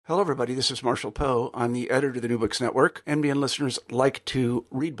Hello, everybody. This is Marshall Poe. I'm the editor of the New Books Network. NBN listeners like to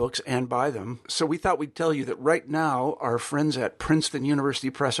read books and buy them. So we thought we'd tell you that right now, our friends at Princeton University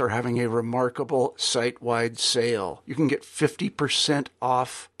Press are having a remarkable site-wide sale. You can get 50%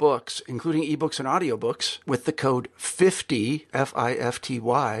 off books, including ebooks and audiobooks, with the code 50,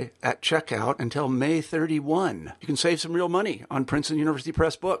 F-I-F-T-Y, at checkout until May 31. You can save some real money on Princeton University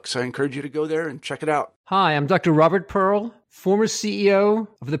Press books. I encourage you to go there and check it out. Hi, I'm Dr. Robert Pearl, former CEO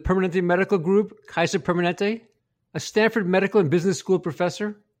of the Permanente Medical Group, Kaiser Permanente, a Stanford Medical and Business School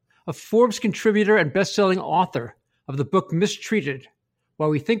professor, a Forbes contributor and best-selling author of the book Mistreated, Why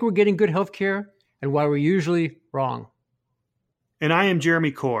We Think We're Getting Good Healthcare and Why We're Usually Wrong. And I am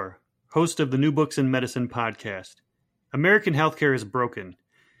Jeremy Corr, host of the New Books in Medicine podcast. American healthcare is broken.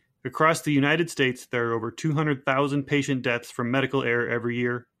 Across the United States, there are over 200,000 patient deaths from medical error every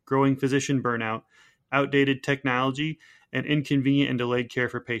year, growing physician burnout, outdated technology, and inconvenient and delayed care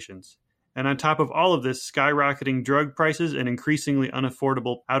for patients. And on top of all of this, skyrocketing drug prices and increasingly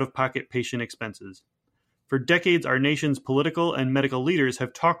unaffordable out-of-pocket patient expenses. For decades, our nation's political and medical leaders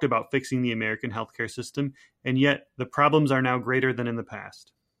have talked about fixing the American healthcare system, and yet the problems are now greater than in the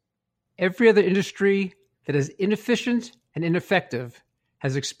past. Every other industry that is inefficient and ineffective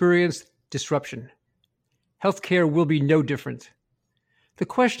has experienced disruption. Healthcare will be no different. The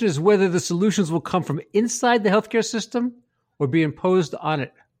question is whether the solutions will come from inside the healthcare system or be imposed on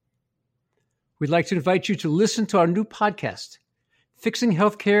it. We'd like to invite you to listen to our new podcast, Fixing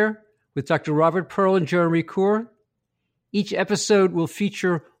Healthcare with Dr. Robert Pearl and Jeremy Corr. Each episode will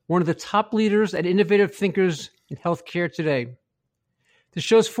feature one of the top leaders and innovative thinkers in healthcare today. The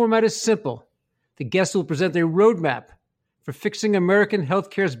show's format is simple. The guests will present a roadmap for fixing American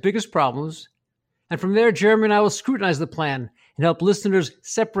healthcare's biggest problems, and from there, Jeremy and I will scrutinize the plan and help listeners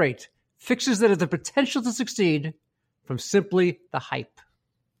separate fixes that have the potential to succeed from simply the hype.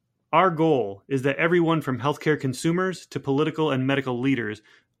 Our goal is that everyone from healthcare consumers to political and medical leaders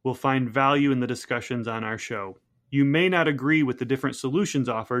will find value in the discussions on our show. You may not agree with the different solutions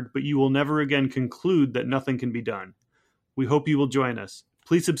offered, but you will never again conclude that nothing can be done. We hope you will join us.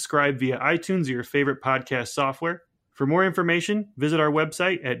 Please subscribe via iTunes or your favorite podcast software. For more information, visit our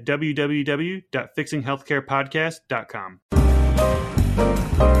website at www.fixinghealthcarepodcast.com.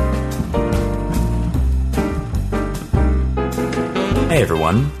 Hey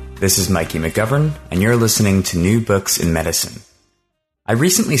everyone, this is Mikey McGovern, and you're listening to New Books in Medicine. I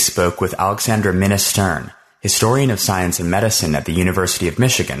recently spoke with Alexandra Minna, historian of science and medicine at the University of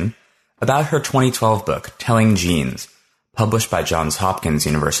Michigan, about her 2012 book, Telling Genes, published by Johns Hopkins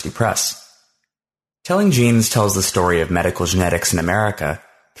University Press. Telling Genes tells the story of medical genetics in America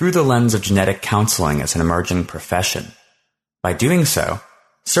through the lens of genetic counseling as an emerging profession. By doing so,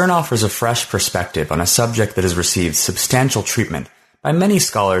 Stern offers a fresh perspective on a subject that has received substantial treatment by many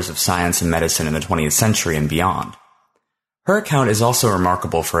scholars of science and medicine in the 20th century and beyond. Her account is also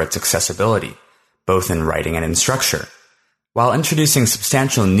remarkable for its accessibility, both in writing and in structure. While introducing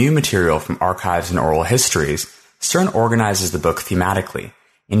substantial new material from archives and oral histories, Stern organizes the book thematically,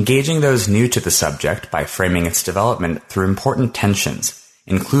 engaging those new to the subject by framing its development through important tensions,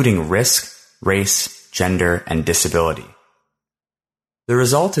 including risk, race, gender, and disability. The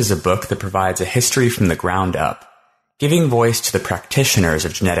result is a book that provides a history from the ground up, giving voice to the practitioners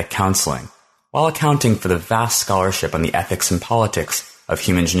of genetic counseling, while accounting for the vast scholarship on the ethics and politics of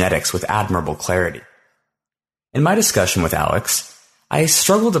human genetics with admirable clarity. In my discussion with Alex, I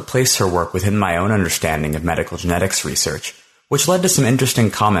struggled to place her work within my own understanding of medical genetics research, which led to some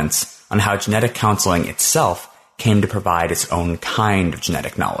interesting comments on how genetic counseling itself came to provide its own kind of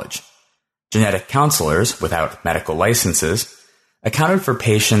genetic knowledge. Genetic counselors, without medical licenses, accounted for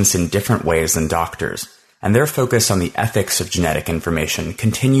patients in different ways than doctors, and their focus on the ethics of genetic information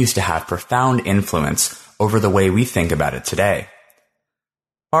continues to have profound influence over the way we think about it today.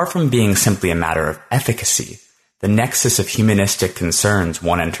 Far from being simply a matter of efficacy, the nexus of humanistic concerns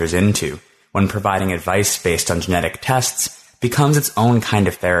one enters into when providing advice based on genetic tests becomes its own kind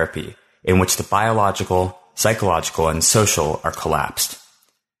of therapy in which the biological, psychological, and social are collapsed.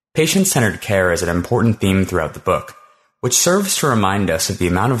 Patient-centered care is an important theme throughout the book, which serves to remind us of the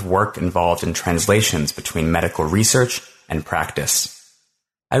amount of work involved in translations between medical research and practice.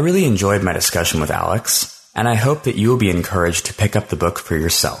 I really enjoyed my discussion with Alex, and I hope that you will be encouraged to pick up the book for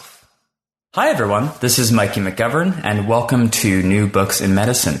yourself. Hi everyone, this is Mikey McGovern, and welcome to New Books in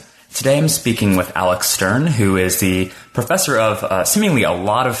Medicine. Today I'm speaking with Alex Stern, who is the professor of seemingly a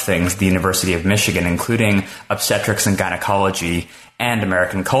lot of things at the University of Michigan, including obstetrics and gynecology and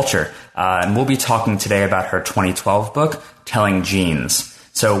American culture. And we'll be talking today about her 2012 book, Telling Genes.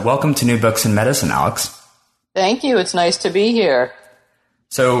 So welcome to New Books in Medicine, Alex. Thank you. It's nice to be here.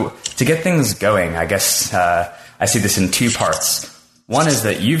 So to get things going, I guess I see this in two parts. One is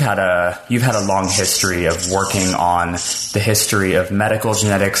that you've had a long history of working on the history of medical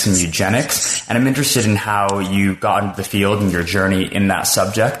genetics and eugenics, and I'm interested in how you got into the field and your journey in that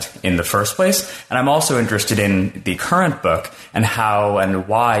subject in the first place. And I'm also interested in the current book and how and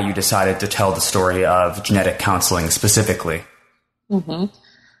why you decided to tell the story of genetic counseling specifically. Mm-hmm.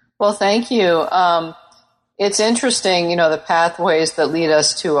 Well, thank you. It's interesting, the pathways that lead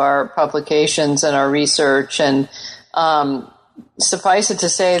us to our publications and our research, and suffice it to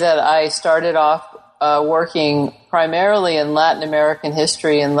say that I started off working primarily in Latin American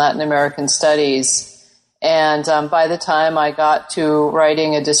history and Latin American studies. And by the time I got to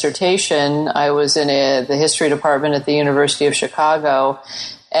writing a dissertation, I was in the history department at the University of Chicago.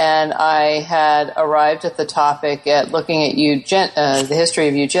 And I had arrived at the topic at looking at the history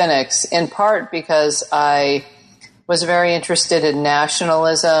of eugenics, in part because I was very interested in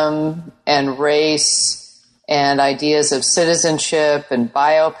nationalism and race and ideas of citizenship and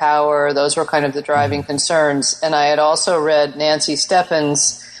biopower. Those were kind of the driving concerns. And I had also read Nancy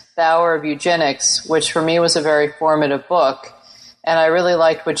Stephan's The Hour of Eugenics, which for me was a very formative book. And I really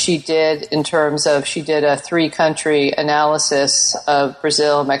liked what she did in terms of, she did a 3-country analysis of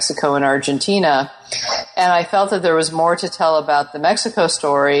Brazil, Mexico, and Argentina. And I felt that there was more to tell about the Mexico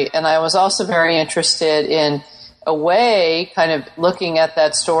story. And I was also very interested in a way kind of looking at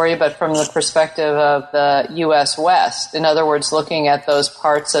that story, but from the perspective of the U.S. West. In other words, looking at those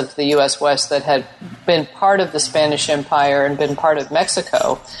parts of the U.S. West that had been part of the Spanish Empire and been part of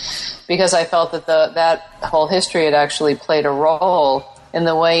Mexico, because I felt that that whole history had actually played a role in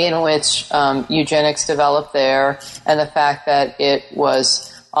the way in which eugenics developed there, and the fact that it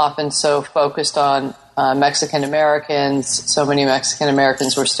was often so focused on Mexican Americans. So many Mexican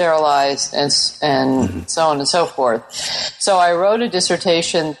Americans were sterilized, and so on and so forth. So I wrote a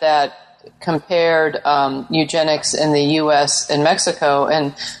dissertation that compared eugenics in the U.S. and Mexico,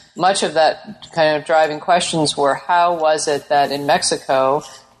 and much of that kind of driving questions were, how was it that in Mexico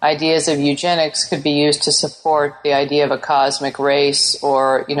ideas of eugenics could be used to support the idea of a cosmic race,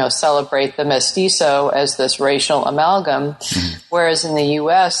 or, celebrate the mestizo as this racial amalgam. Whereas in the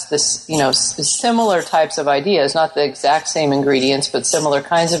U.S., this, similar types of ideas, not the exact same ingredients, but similar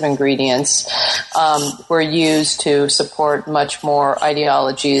kinds of ingredients, were used to support much more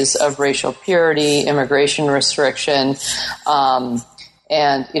ideologies of racial purity, immigration restriction,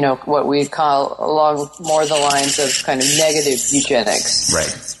 and, what we call along more the lines of kind of negative eugenics.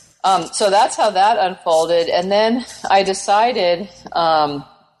 Right. So that's how that unfolded. And then I decided,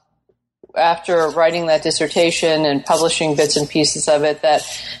 after writing that dissertation and publishing bits and pieces of it, that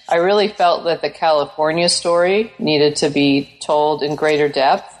I really felt that the California story needed to be told in greater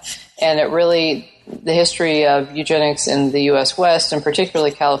depth. And the history of eugenics in the U.S. West, and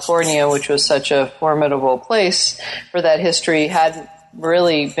particularly California, which was such a formidable place for that history, hadn't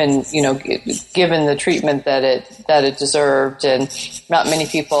really been, given the treatment that it deserved, and not many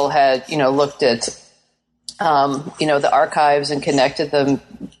people had, looked at, the archives and connected them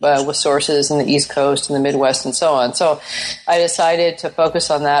with sources in the East Coast and the Midwest and so on. So I decided to focus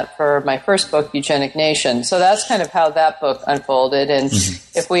on that for my first book, Eugenic Nation. So that's kind of how that book unfolded. And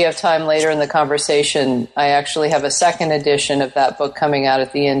if we have time later in the conversation, I actually have a second edition of that book coming out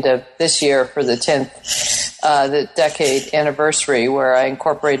at the end of this year for the 10th the decade anniversary, where I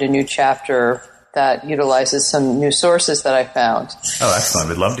incorporate a new chapter that utilizes some new sources that I found. Oh, excellent.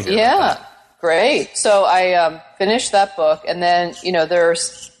 We'd love to hear about that. Great. So I finished that book, and then,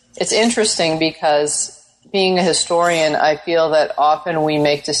 it's interesting because being a historian, I feel that often we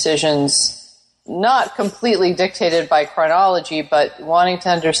make decisions not completely dictated by chronology, but wanting to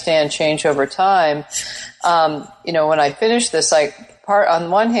understand change over time. When I finished this,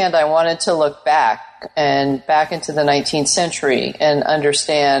 on one hand, I wanted to look back into the 19th century and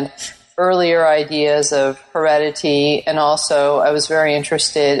understand earlier ideas of heredity, and also I was very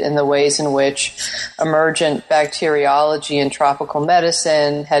interested in the ways in which emergent bacteriology and tropical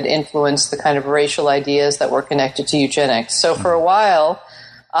medicine had influenced the kind of racial ideas that were connected to eugenics. So for a while,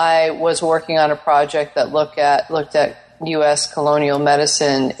 I was working on a project that looked at U.S. colonial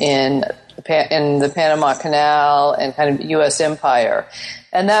medicine in the Panama Canal and kind of U.S. empire.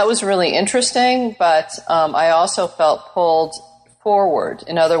 And that was really interesting, but I also felt pulled forward.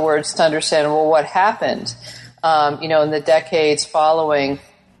 In other words, to understand, well, what happened, in the decades following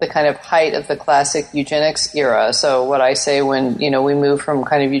the kind of height of the classic eugenics era. So what I say when, we moved from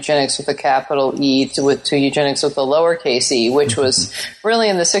kind of eugenics with a capital E to eugenics with a lowercase e, which was really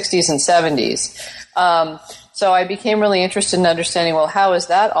in the 60s and 70s. So I became really interested in understanding, well, how is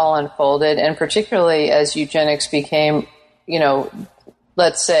that all unfolded? And particularly as eugenics became,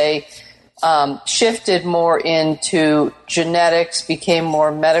 let's say, shifted more into genetics, became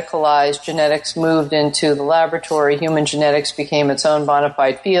more medicalized. Genetics moved into the laboratory. Human genetics became its own bona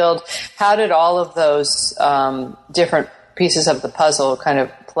fide field. How did all of those different pieces of the puzzle kind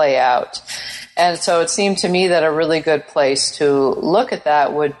of play out? And so it seemed to me that a really good place to look at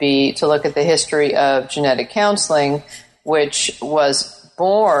that would be to look at the history of genetic counseling, which was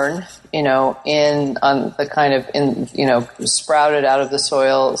born, sprouted out of the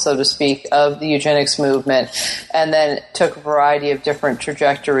soil, so to speak, of the eugenics movement, and then took a variety of different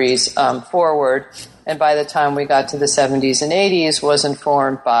trajectories forward. And by the time we got to the 70s and 80s, was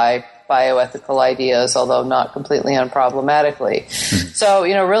informed by bioethical ideas, although not completely unproblematically. So,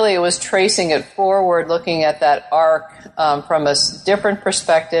 really it was tracing it forward, looking at that arc from a different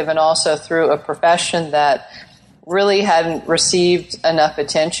perspective, and also through a profession that really hadn't received enough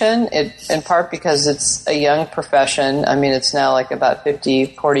attention, in part because it's a young profession. I mean, it's now like about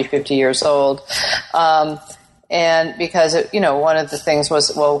 50 years old. And because, one of the things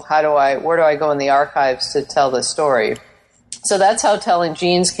was, well, where do I go in the archives to tell this story? So that's how Telling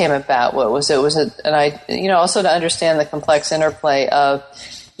Genes came about. Also to understand the complex interplay of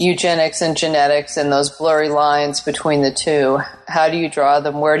eugenics and genetics and those blurry lines between the two. How do you draw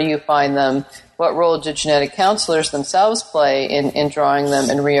them? Where do you find them? What role did genetic counselors themselves play in drawing them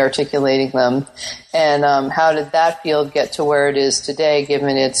and re-articulating them? And how did that field get to where it is today,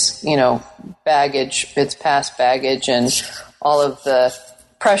 given its, baggage, its past baggage, and all of the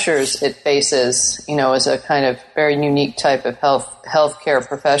pressures it faces, as a kind of very unique type of healthcare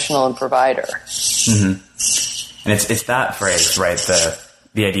professional and provider. Mm-hmm. And it's that phrase, right?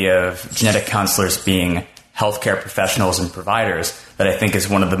 The idea of genetic counselors being healthcare professionals and providers that I think is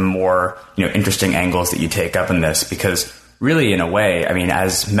one of the more, interesting angles that you take up in this, because really, in a way, I mean,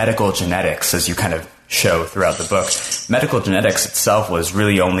 as medical genetics, as you kind of show throughout the book, medical genetics itself was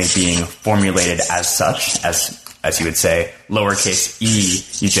really only being formulated as such, as you would say, lowercase e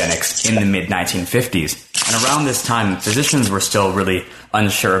eugenics in the mid-1950s. And around this time, physicians were still really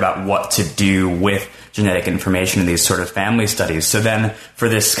unsure about what to do with genetic information in these sort of family studies. So then for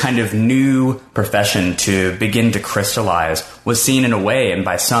this kind of new profession to begin to crystallize was seen in a way, and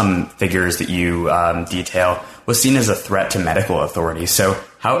by some figures that you detail, was seen as a threat to medical authority. So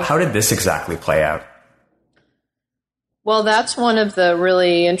how did this exactly play out? Well, that's one of the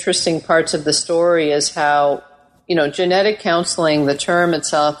really interesting parts of the story, is how, genetic counseling, the term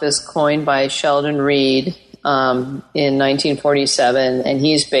itself is coined by Sheldon Reed in 1947, and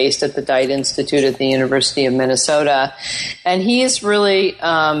he's based at the Dite Institute at the University of Minnesota. And he's really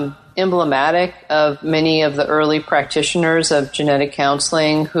emblematic of many of the early practitioners of genetic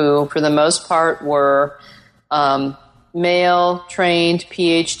counseling who, for the most part, were male-trained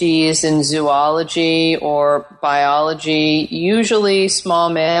PhDs in zoology or biology, usually small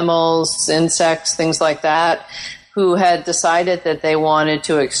mammals, insects, things like that, who had decided that they wanted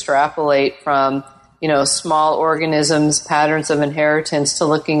to extrapolate from, small organisms, patterns of inheritance, to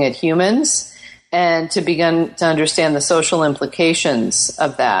looking at humans and to begin to understand the social implications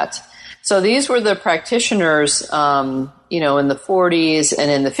of that. So these were the practitioners, in the 40s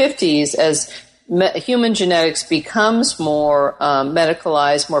and in the 50s, as human genetics becomes more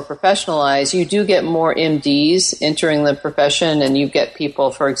medicalized, more professionalized. You do get more MDs entering the profession, and you get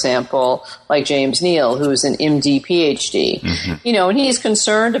people, for example, like James Neal, who's an MD PhD. Mm-hmm. And he's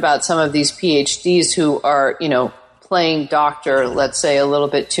concerned about some of these PhDs who are, playing doctor, let's say, a little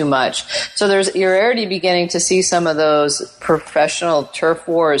bit too much. So you're already beginning to see some of those professional turf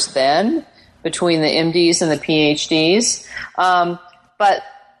wars then between the MDs and the PhDs. But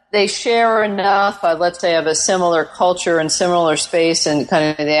they share enough, let's say, of a similar culture and similar space in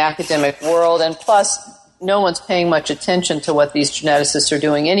kind of the academic world. And plus, no one's paying much attention to what these geneticists are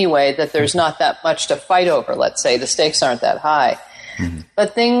doing anyway, that there's not that much to fight over, let's say. The stakes aren't that high. Mm-hmm.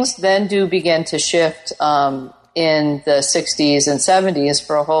 But things then do begin to shift in the 60s and 70s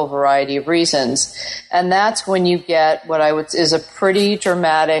for a whole variety of reasons. And that's when you get what is a pretty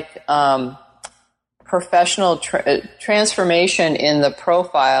dramatic professional transformation in the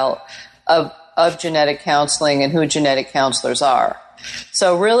profile of genetic counseling and who genetic counselors are.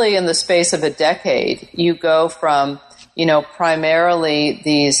 So really, in the space of a decade, you go from, primarily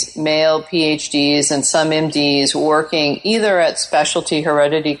these male PhDs and some MDs working either at specialty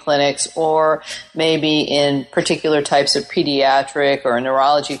heredity clinics or maybe in particular types of pediatric or a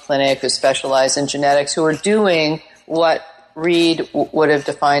neurology clinic who specialize in genetics, who are doing what Reed would have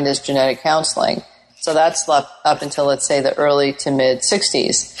defined as genetic counseling. So that's up until, let's say, the early to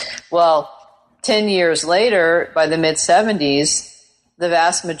mid-60s. Well, 10 years later, by the mid-70s, the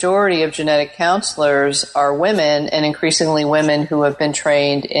vast majority of genetic counselors are women, and increasingly women who have been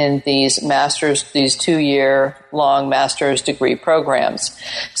trained in these 2-year-long master's degree programs.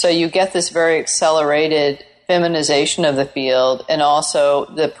 So you get this very accelerated feminization of the field, and also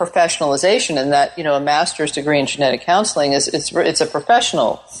the professionalization, in that, a master's degree in genetic counseling it's a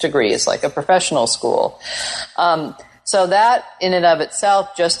professional degree. It's like a professional school. So that in and of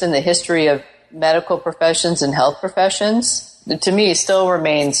itself, just in the history of medical professions and health professions, to me still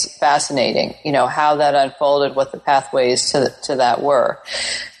remains fascinating, how that unfolded, what the pathways to that were.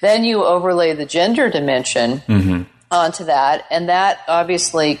 Then you overlay the gender dimension onto that, and that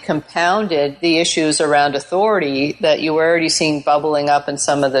obviously compounded the issues around authority that you were already seeing bubbling up in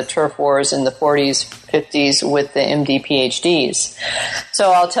some of the turf wars in the 40s, 50s with the MD PhDs.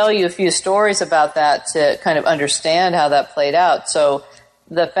 So I'll tell you a few stories about that to kind of understand how that played out. So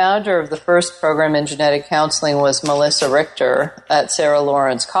the founder of the first program in genetic counseling was Melissa Richter at Sarah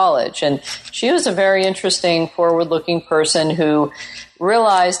Lawrence College. And she was a very interesting, forward-looking person who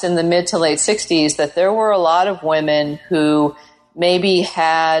realized in the mid to late 60s that there were a lot of women who maybe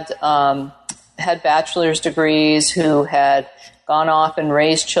had bachelor's degrees, who had gone off and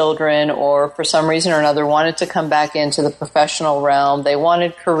raised children, or for some reason or another wanted to come back into the professional realm. They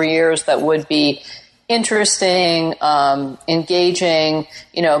wanted careers that would be interesting, engaging,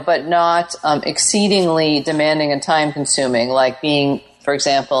 but not exceedingly demanding and time-consuming, like being, for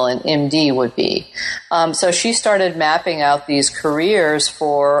example, an MD would be. So she started mapping out these careers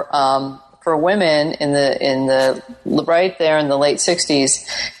for women in the right there in the late 60s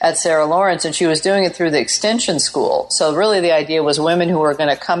at Sarah Lawrence, and she was doing it through the extension school. So really the idea was women who were going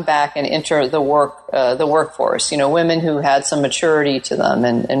to come back and enter the workforce, women who had some maturity to them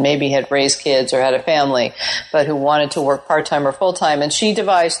and maybe had raised kids or had a family, but who wanted to work part-time or full-time. And she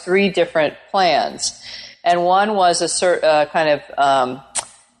devised 3 different plans. And one was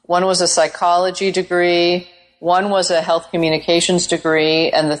one was a psychology degree, one was a health communications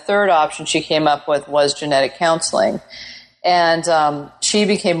degree, and the third option she came up with was genetic counseling. And she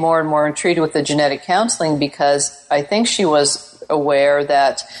became more and more intrigued with the genetic counseling because I think she was aware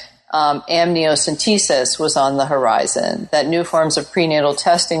that amniocentesis was on the horizon, that new forms of prenatal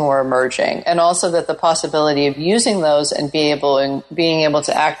testing were emerging, and also that the possibility of using those and being able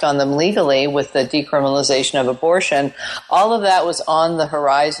to act on them legally with the decriminalization of abortion, all of that was on the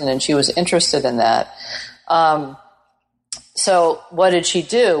horizon, and she was interested in that. So what did she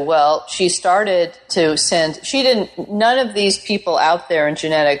do? Well, she started to none of these people out there in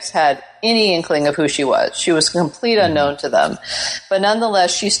genetics had any inkling of who she was. She was complete unknown to them. But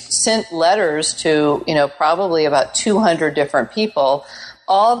nonetheless, she sent letters to, probably about 200 different people,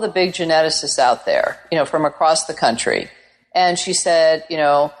 all of the big geneticists out there, from across the country. And she said,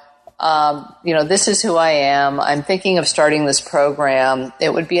 this is who I am. I'm thinking of starting this program.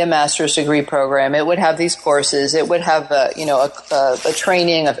 It would be a master's degree program. It would have these courses. It would have a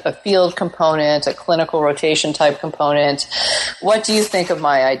training, a field component, a clinical rotation type component. What do you think of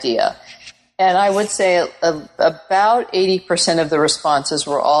my idea? And I would say about 80% of the responses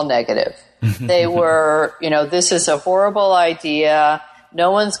were all negative. They were, this is a horrible idea.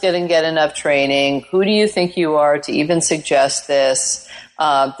 No one's going to get enough training. Who do you think you are to even suggest this?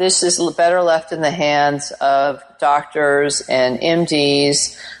 This is better left in the hands of doctors and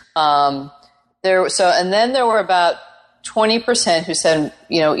MDs. And then there were about 20% who said,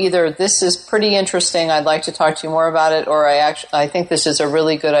 either this is pretty interesting, I'd like to talk to you more about it, or I think this is a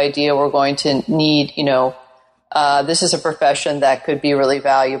really good idea. We're going to need, this is a profession that could be really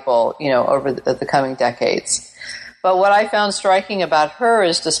valuable, over the coming decades. But what I found striking about her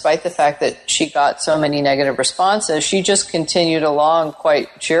is, despite the fact that she got so many negative responses, she just continued along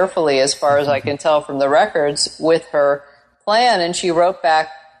quite cheerfully, as far as I can tell from the records, with her plan. And she wrote back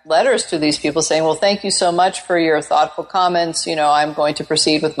letters to these people saying, well, thank you so much for your thoughtful comments. I'm going to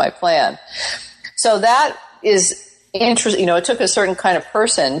proceed with my plan. So that is interesting. It took a certain kind of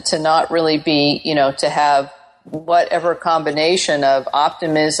person to not really be, to have whatever combination of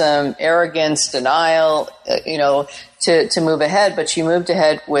optimism, arrogance, denial, to move ahead. But she moved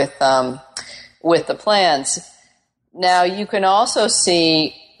ahead with the plans. Now, you can also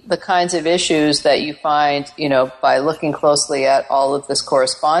see the kinds of issues that you find, by looking closely at all of this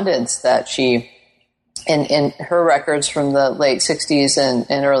correspondence that she, in her records from the late 60s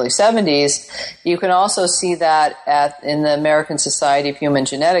and early 70s, you can also see that in the American Society of Human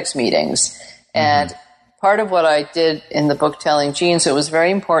Genetics meetings. And part of what I did in the book Telling Genes, it was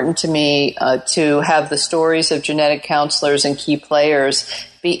very important to me to have the stories of genetic counselors and key players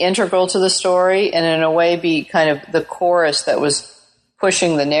be integral to the story, and in a way be kind of the chorus that was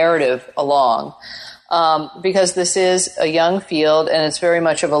pushing the narrative along. because this is a young field and it's very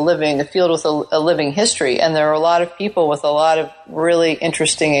much of a field with a living history. And there are a lot of people with a lot of really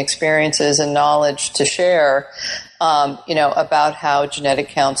interesting experiences and knowledge to share, about how genetic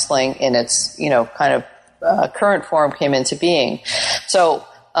counseling in its, current form came into being. So,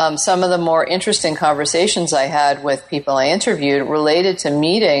 some of the more interesting conversations I had with people I interviewed related to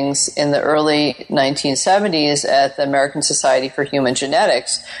meetings in the early 1970s at the American Society for Human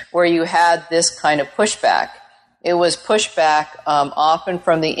Genetics, where you had this kind of pushback. It was pushback often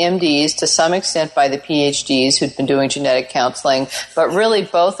from the MDs, to some extent by the PhDs who'd been doing genetic counseling, but really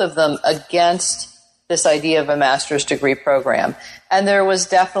both of them against this idea of a master's degree program. And there was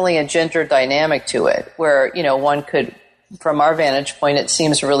definitely a gender dynamic to it, where, one could, from our vantage point, it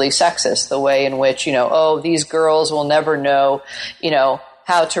seems really sexist, the way in which, these girls will never know,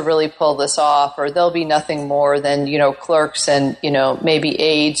 how to really pull this off, or they'll be nothing more than, clerks and, maybe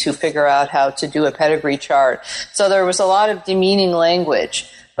aides who figure out how to do a pedigree chart. So there was a lot of demeaning language.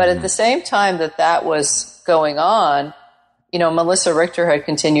 But at the same time that was going on, Melissa Richter had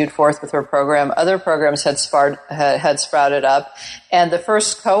continued forth with her program. Other programs had sprouted up, and the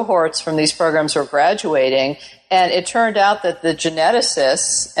first cohorts from these programs were graduating. And it turned out that the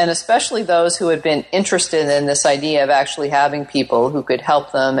geneticists, and especially those who had been interested in this idea of actually having people who could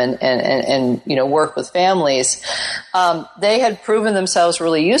help them and work with families, they had proven themselves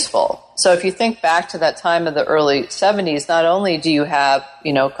really useful. So if you think back to that time of the early 70s, not only do you have,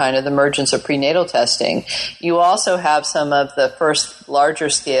 kind of the emergence of prenatal testing, you also have some of the first larger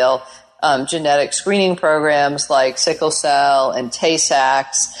scale genetic screening programs like sickle cell and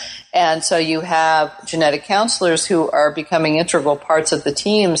Tay-Sachs. And so you have genetic counselors who are becoming integral parts of the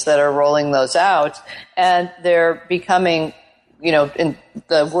teams that are rolling those out. And they're becoming, in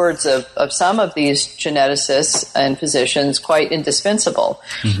the words of some of these geneticists and physicians, quite indispensable.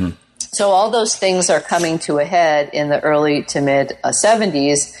 Mm-hmm. So all those things are coming to a head in the early to mid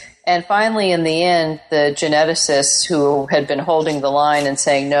 70s. And finally, in the end, the geneticists who had been holding the line and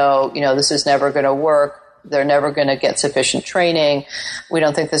saying, no, this is never going to work, they're never going to get sufficient training, we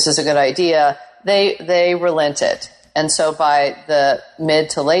don't think this is a good idea, they relented. And so by the mid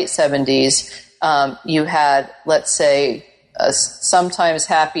to late 70s, you had, let's say, a sometimes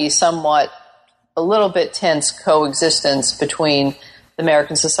happy, somewhat a little bit tense coexistence between the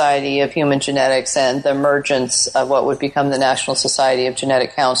American Society of Human Genetics and the emergence of what would become the National Society of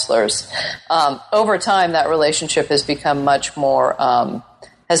Genetic Counselors. Over time, that relationship has become much more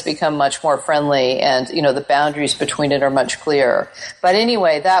friendly, and the boundaries between it are much clearer. But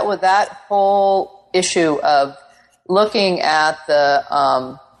anyway, that whole issue of looking at the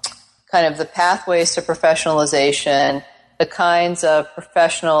kind of the pathways to professionalization, the kinds of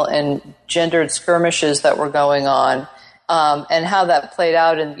professional and gendered skirmishes that were going on, and how that played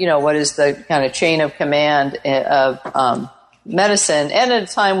out in what is the kind of chain of command of medicine, and at a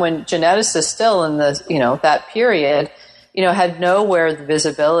time when geneticists still in the that period had nowhere the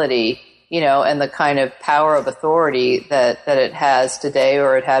visibility, and the kind of power of authority that it has today,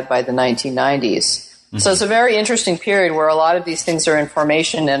 or it had by the 1990s. Mm-hmm. So it's a very interesting period where a lot of these things are in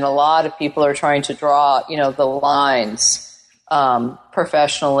formation, and a lot of people are trying to draw, the lines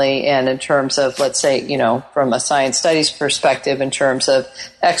professionally, and in terms of, let's say, from a science studies perspective, in terms of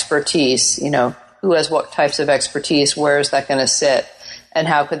expertise, who has what types of expertise, where is that going to sit, and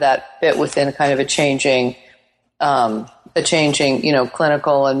how could that fit within kind of a changing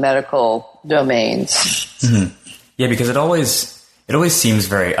clinical and medical domains. Mm-hmm. Yeah, because it always seems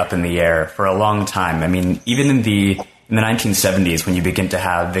very up in the air for a long time. I mean, even in the 1970s, when you begin to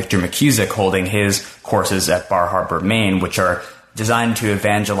have Victor McKusick holding his courses at Bar Harbor, Maine, which are designed to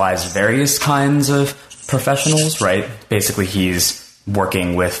evangelize various kinds of professionals, right? Basically, he's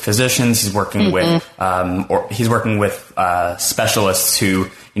working with physicians, he's working with specialists who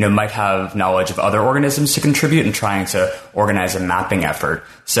might have knowledge of other organisms to contribute, and trying to organize a mapping effort.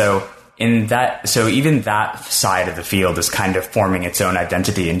 So even that side of the field is kind of forming its own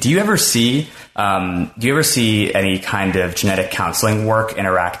identity. And do you ever see any kind of genetic counseling work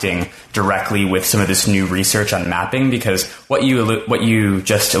interacting directly with some of this new research on mapping? Because what you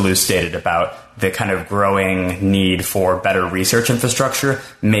just elucidated about the kind of growing need for better research infrastructure,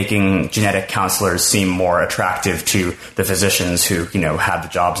 making genetic counselors seem more attractive to the physicians who, had the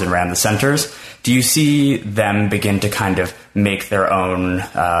jobs and ran the centers. Do you see them begin to kind of make their own,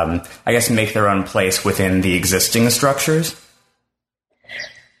 place within the existing structures?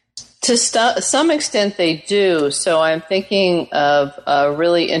 To some extent, they do. So I'm thinking of a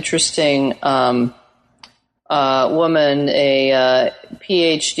really interesting woman, a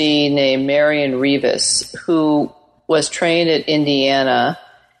PhD named Marion Rivas, who was trained at Indiana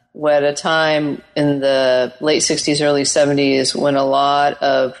at a time in the late 60s, early 70s, when a lot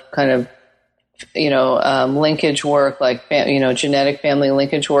of kind of linkage work, like, genetic family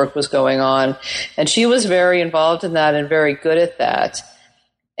linkage work was going on. And she was very involved in that and very good at that.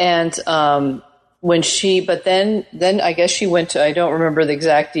 And then I guess she went to, I don't remember the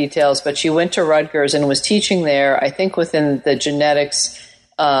exact details, but she went to Rutgers and was teaching there, I think within the genetics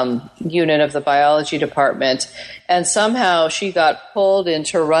unit of the biology department, and somehow she got pulled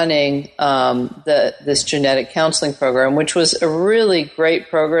into running this genetic counseling program, which was a really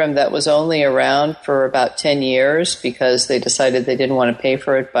great program that was only around for about 10 years because they decided they didn't want to pay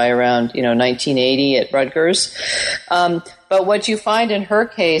for it by around 1980 at Rutgers. But what you find in her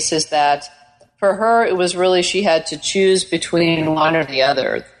case is that for her, it was really she had to choose between one or the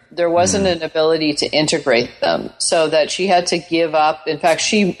other. There wasn't an ability to integrate them, so that she had to give up. In fact,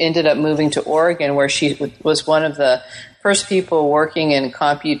 she ended up moving to Oregon, where she was one of the first people working in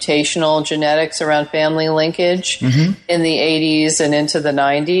computational genetics around family linkage in the 80s and into the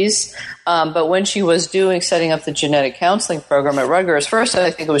 90s. But when she was setting up the genetic counseling program at Rutgers, first,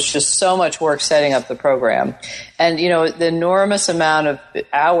 I think it was just so much work setting up the program. And, the enormous amount of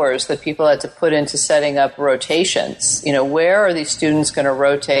hours that people had to put into setting up rotations. Where are these students going to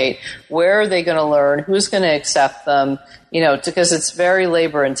rotate? Where are they going to learn? Who's going to accept them? Because it's very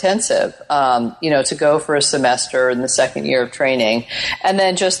labor intensive, to go for a semester in the second year of training. And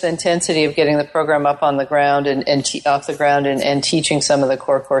then just the intensity of getting the program up on the ground and off the ground and teaching some of the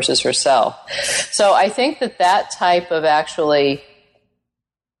core courses herself. So I think that type of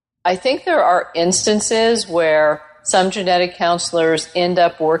I think there are instances where some genetic counselors end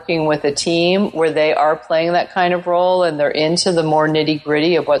up working with a team where they are playing that kind of role and they're into the more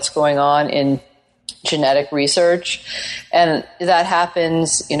nitty-gritty of what's going on in genetic research. And that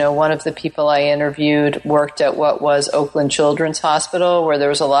happens, one of the people I interviewed worked at what was Oakland Children's Hospital, where there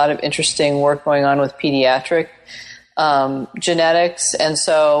was a lot of interesting work going on with pediatric genetics. And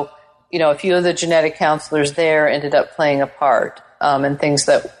so, a few of the genetic counselors there ended up playing a part in things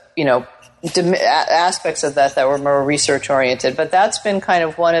that, aspects of that were more research oriented. But that's been kind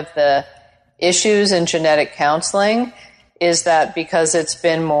of one of the issues in genetic counseling, is that because it's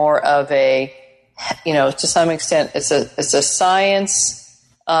been more of a, to some extent, it's a science,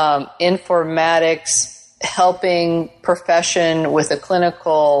 informatics, helping profession with a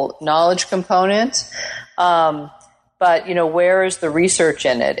clinical knowledge component. But, where is the research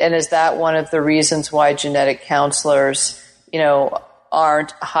in it? And is that one of the reasons why genetic counselors,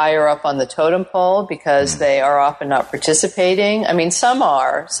 aren't higher up on the totem pole because they are often not participating? I mean, some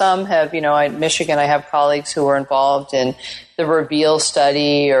are. Some have, in Michigan, I have colleagues who are involved in the REVEAL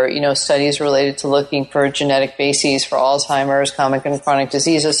study or, studies related to looking for genetic bases for Alzheimer's, common and chronic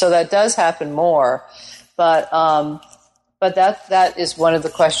diseases. So that does happen more. But that is one of the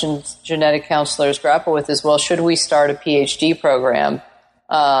questions genetic counselors grapple with is, well, should we start a PhD program,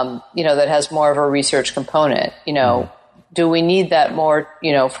 that has more of a research component? Do we need that more,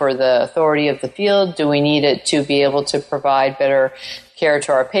 for the authority of the field? Do we need it to be able to provide better care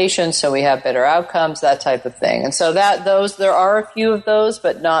to our patients so we have better outcomes, that type of thing? And so there are a few of those,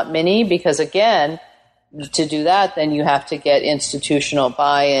 but not many, because again, to do that, then you have to get institutional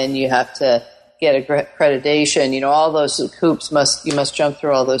buy-in, you have to get accreditation, all those hoops you must jump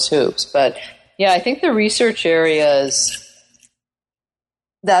through all those hoops. But yeah, I think the research areas,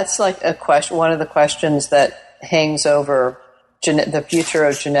 that's like one of the questions that hangs over the future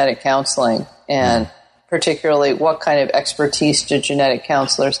of genetic counseling, and particularly what kind of expertise do genetic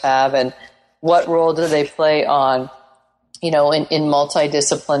counselors have, and what role do they play on, in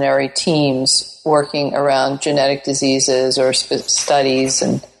multidisciplinary teams working around genetic diseases or studies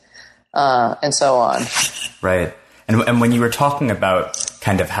and so on. Right. And when you were talking about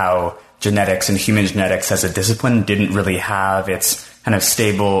kind of how genetics and human genetics as a discipline didn't really have its kind of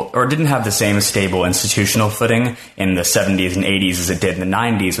stable, or didn't have the same stable institutional footing in the 70s and 80s as it did in the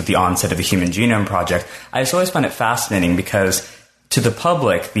 90s with the onset of the Human Genome Project, I just always find it fascinating because to the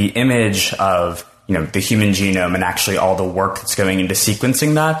public, the image of the human genome and actually all the work that's going into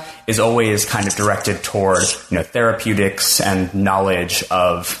sequencing that is always kind of directed toward, therapeutics and knowledge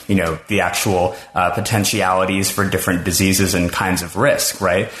of, the actual potentialities for different diseases and kinds of risk,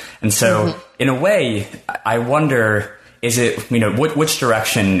 right? And so in a way, I wonder, is it, which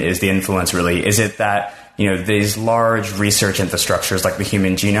direction is the influence really? Is it that, these large research infrastructures like the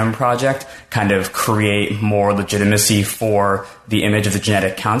Human Genome Project kind of create more legitimacy for the image of the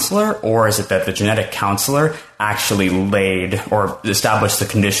genetic counselor? Or is it that the genetic counselor actually laid or established the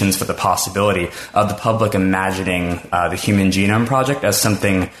conditions for the possibility of the public imagining the Human Genome Project as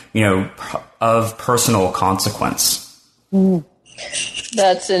something, of personal consequence?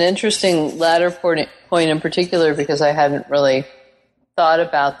 That's an interesting latter point in particular, because I hadn't really thought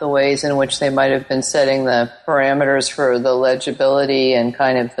about the ways in which they might have been setting the parameters for the legibility and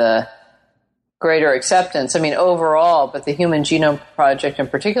kind of the greater acceptance. I mean, overall, but the Human Genome Project in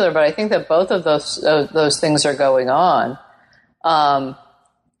particular. But I think that both of those things are going on, and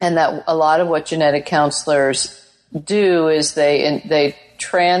that a lot of what genetic counselors do is they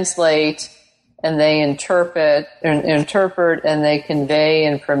translate and they interpret and they convey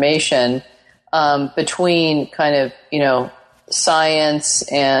information between kind of, science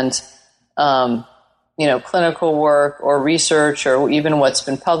and, clinical work or research or even what's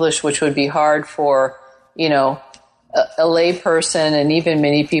been published, which would be hard for, a layperson and even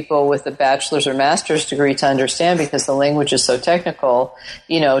many people with a bachelor's or master's degree to understand, because the language is so technical,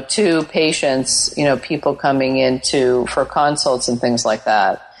 to patients, people coming in for consults and things like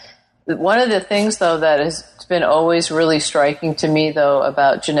that. One of the things, though, that has been always really striking to me, though,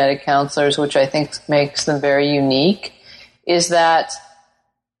 about genetic counselors, which I think makes them very unique, is that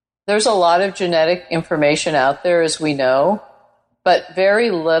there's a lot of genetic information out there, as we know, but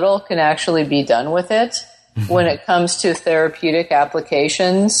very little can actually be done with it when it comes to therapeutic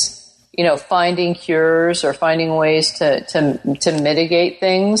applications, finding cures or finding ways to mitigate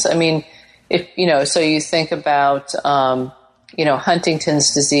things. I mean, so you think about,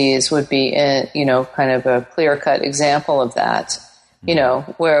 Huntington's disease would be, kind of a clear-cut example of that,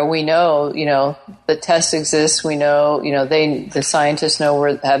 where we know, the test exists. We know, the scientists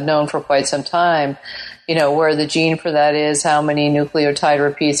have known for quite some time, where the gene for that is, how many nucleotide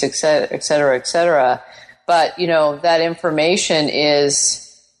repeats, et cetera, et cetera, et cetera. But, that information is,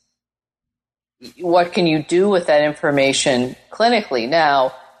 what can you do with that information clinically?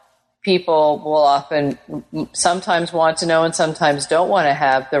 Now, people will sometimes want to know and sometimes don't want to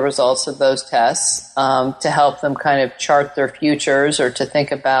have the results of those tests to help them kind of chart their futures or to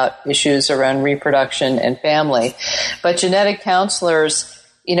think about issues around reproduction and family. But genetic counselors,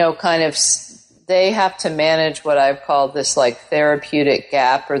 they have to manage what I've called this like therapeutic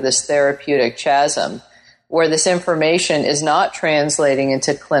gap or this therapeutic chasm, where this information is not translating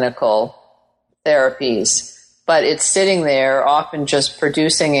into clinical therapies, but it's sitting there, often just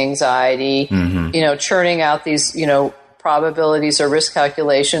producing anxiety, churning out these, probabilities or risk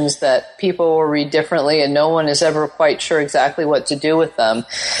calculations that people will read differently, and no one is ever quite sure exactly what to do with them.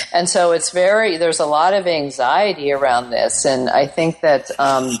 And so there's a lot of anxiety around this. And I think that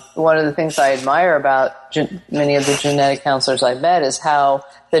one of the things I admire about many of the genetic counselors I've met is how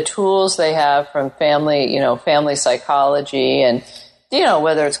the tools they have from family psychology and,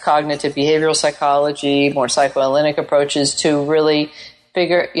 whether it's cognitive behavioral psychology, more psychoanalytic approaches to really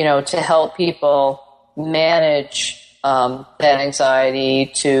to help people manage that anxiety,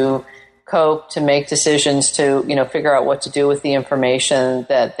 to cope, to make decisions, to, figure out what to do with the information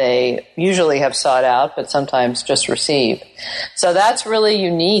that they usually have sought out, but sometimes just receive. So that's really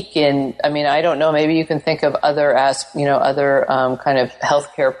unique. I don't know, maybe you can think of other kind of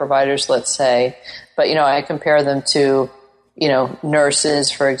healthcare providers, let's say, but, I compare them to,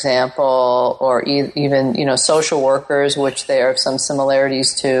 nurses, for example, or even, social workers, which they have some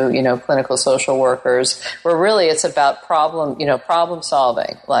similarities to, clinical social workers, where really it's about problem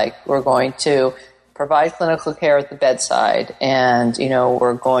solving. Like, we're going to provide clinical care at the bedside, and,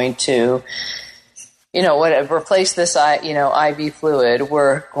 we're going to, replace this, IV fluid.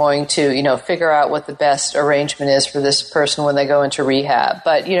 We're going to, figure out what the best arrangement is for this person when they go into rehab.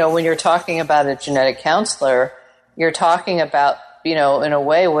 But, when you're talking about a genetic counselor, you're talking about, in a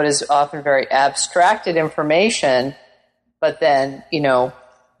way, what is often very abstracted information, but then,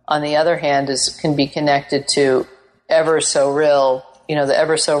 on the other hand, can be connected to ever so real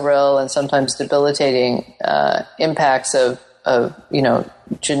and sometimes debilitating impacts of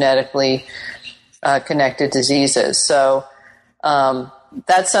genetically connected diseases. So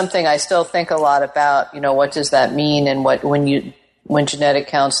that's something I still think a lot about. What does that mean, and when genetic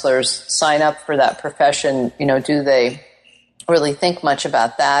counselors sign up for that profession, do they really think much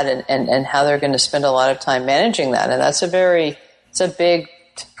about that and how they're going to spend a lot of time managing that? And that's it's a big,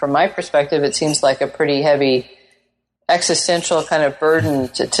 from my perspective, it seems like a pretty heavy existential kind of burden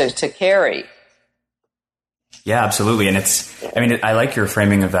to carry. Yeah, absolutely. And I like your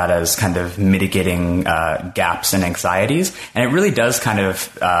framing of that as kind of mitigating gaps and anxieties. And it really does kind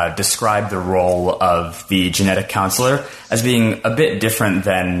of describe the role of the genetic counselor as being a bit different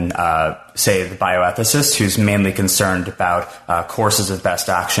than, say, the bioethicist, who's mainly concerned about courses of best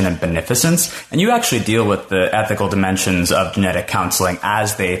action and beneficence. And you actually deal with the ethical dimensions of genetic counseling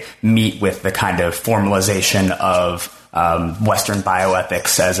as they meet with the kind of formalization of Western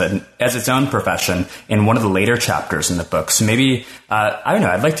bioethics as its own profession in one of the later chapters in the book. So maybe, I don't know,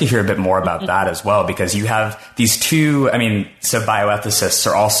 I'd like to hear a bit more about that as well, because you have these two, so bioethicists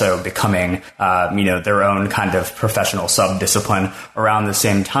are also becoming, their own kind of professional subdiscipline around the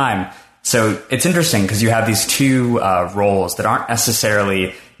same time. So it's interesting because you have these two roles that aren't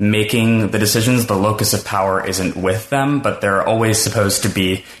necessarily making the decisions. The locus of power isn't with them, but they're always supposed to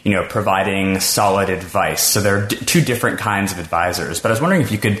be, providing solid advice. So they're two different kinds of advisors. But I was wondering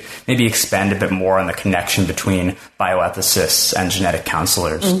if you could maybe expand a bit more on the connection between bioethicists and genetic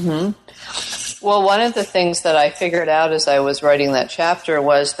counselors. Mm-hmm. Well, one of the things that I figured out as I was writing that chapter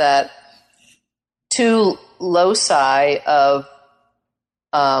was that two loci of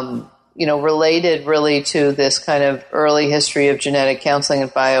related really to this kind of early history of genetic counseling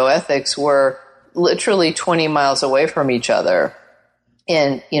and bioethics were literally 20 miles away from each other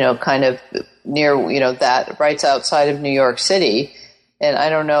in, kind of near, that right outside of New York City. And I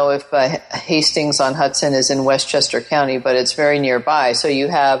don't know if Hastings on Hudson is in Westchester County, but it's very nearby. So you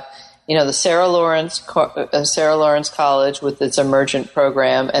have, the Sarah Lawrence College with its emergent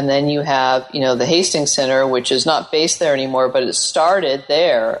program, and then you have, the Hastings Center, which is not based there anymore, but it started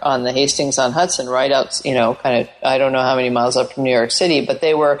there on the Hastings on Hudson, right out, kind of, I don't know how many miles up from New York City, but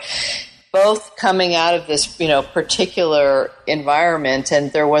they were both coming out of this, particular environment,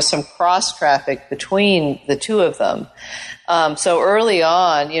 and there was some cross traffic between the two of them. So early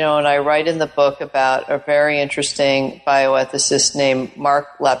on, and I write in the book about a very interesting bioethicist named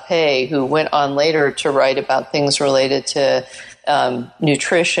Mark Lappé, who went on later to write about things related to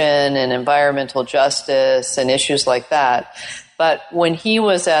nutrition and environmental justice and issues like that. But when he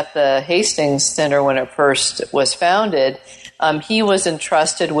was at the Hastings Center when it first was founded, he was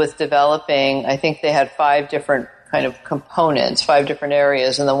entrusted with developing, I think they had 5 different kind of components, 5 different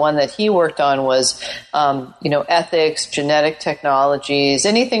areas. And the one that he worked on was, ethics, genetic technologies,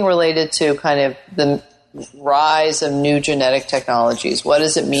 anything related to kind of the rise of new genetic technologies. What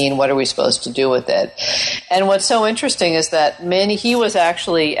does it mean? What are we supposed to do with it? And what's so interesting is that he was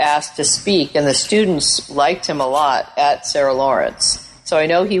actually asked to speak, and the students liked him a lot at Sarah Lawrence. So I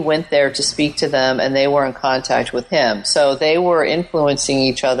know he went there to speak to them, and they were in contact with him. So they were influencing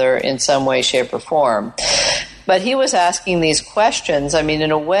each other in some way, shape, or form. But he was asking these questions.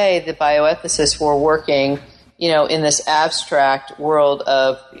 In a way, the bioethicists were working, in this abstract world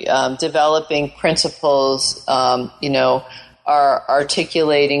of developing principles, are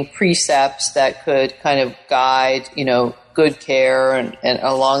articulating precepts that could kind of guide, good care and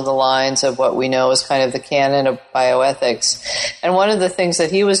along the lines of what we know as kind of the canon of bioethics. And one of the things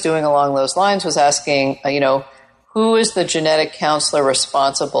that he was doing along those lines was asking, who is the genetic counselor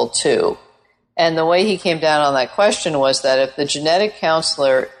responsible to? And the way he came down on that question was that if the genetic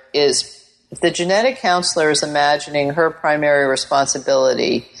counselor is imagining her primary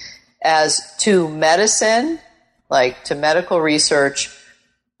responsibility as to medicine, like to medical research,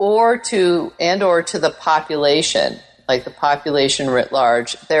 or to the population, like the population writ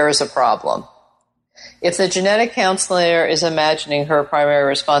large, there is a problem. If the genetic counselor is imagining her primary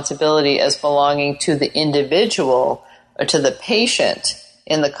responsibility as belonging to the individual or to the patient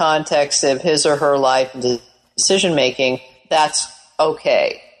in the context of his or her life and decision making, that's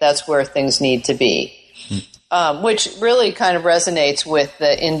okay. That's where things need to be. Which really kind of resonates with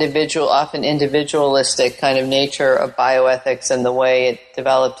the often individualistic kind of nature of bioethics and the way it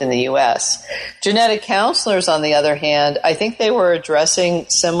developed in the U.S. Genetic counselors, on the other hand, I think they were addressing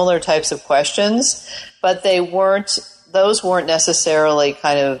similar types of questions, but those weren't necessarily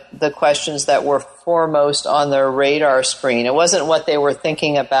kind of the questions that were foremost on their radar screen. It wasn't what they were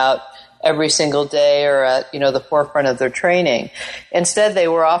thinking about every single day or at, the forefront of their training. Instead, they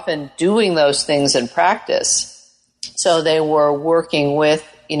were often doing those things in practice. So they were working with,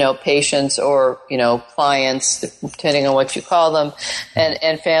 patients or, clients, depending on what you call them,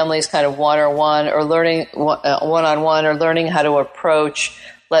 and families kind of one-on-one or learning one-on-one or learning how to approach,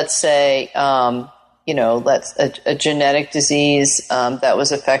 let's say, a genetic disease that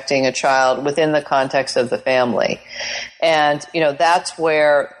was affecting a child within the context of the family. And, that's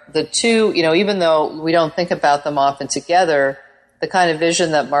where the two, even though we don't think about them often together, the kind of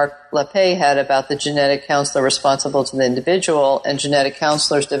vision that Mark Lappé had about the genetic counselor responsible to the individual and genetic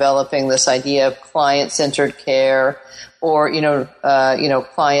counselors developing this idea of client-centered care or,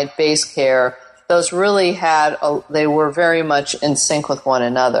 client-based care, those really they were very much in sync with one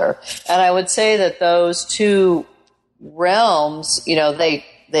another. And I would say that those two realms,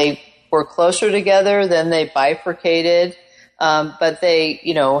 they were closer together, then they bifurcated, but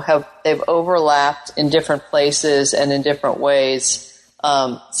they've overlapped in different places and in different ways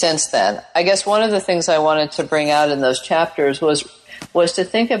since then. I guess one of the things I wanted to bring out in those chapters was to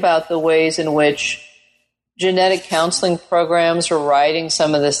think about the ways in which genetic counseling programs were riding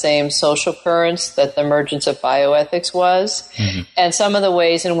some of the same social currents that the emergence of bioethics was, and some of the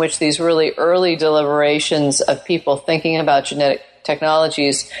ways in which these really early deliberations of people thinking about genetic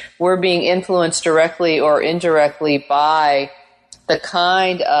technologies were being influenced directly or indirectly by the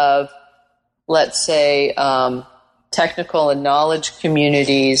kind of, let's say, technical and knowledge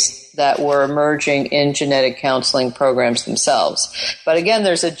communities that were emerging in genetic counseling programs themselves. But again,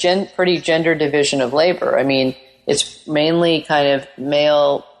 there's a pretty gender division of labor. I mean, it's mainly kind of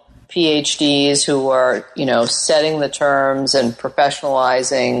male PhDs who are, setting the terms and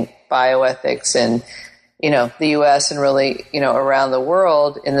professionalizing bioethics in, the U.S. and really, around the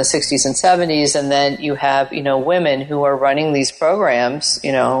world in the 60s and 70s. And then you have, women who are running these programs,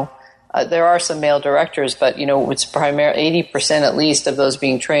 there are some male directors, but, it's primarily 80% at least of those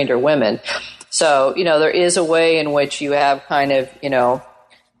being trained are women. So, there is a way in which you have kind of,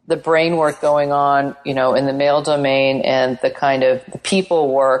 the brain work going on, in the male domain and the kind of the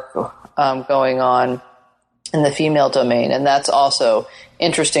people work going on in the female domain. And that's also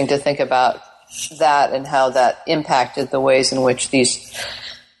interesting to think about that and how that impacted the ways in which these,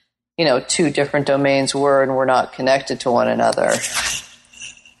 two different domains were and were not connected to one another.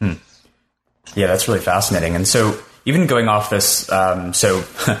 Yeah, that's really fascinating. And so even going off this,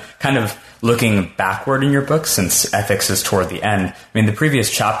 kind of looking backward in your book, since ethics is toward the end, I mean, the previous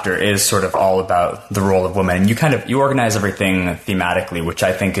chapter is sort of all about the role of women. And you organize everything thematically, which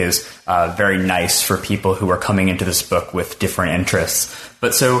I think is very nice for people who are coming into this book with different interests.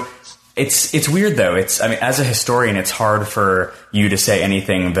 But so it's weird, though. As a historian, it's hard for you to say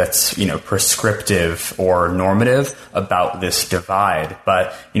anything that's, prescriptive or normative about this divide.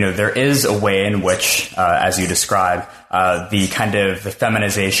 But, there is a way in which, as you describe, the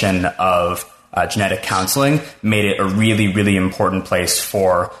feminization of genetic counseling made it a really, really important place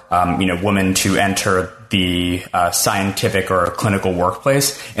for, women to enter the scientific or clinical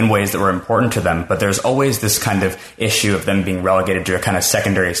workplace in ways that were important to them. But there's always this kind of issue of them being relegated to a kind of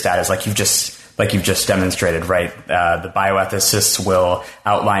secondary status, like you've just demonstrated, right? The bioethicists will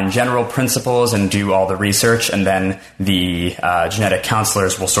outline general principles and do all the research, and then the genetic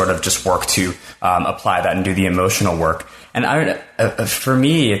counselors will sort of just work to apply that and do the emotional work. And for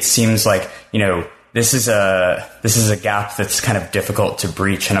me, it seems like, this is a gap that's kind of difficult to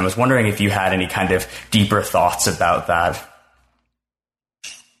breach. And I was wondering if you had any kind of deeper thoughts about that.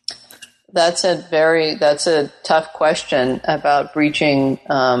 That's a tough question about breaching,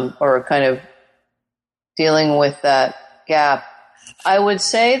 or kind of dealing with that gap. I would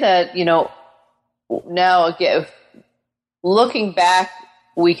say that, now again, looking back,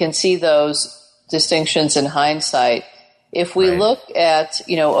 we can see those distinctions in hindsight. If we look at,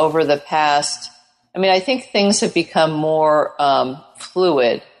 over the past, I think things have become more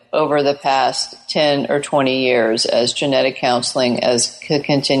fluid over the past 10 or 20 years as genetic counseling has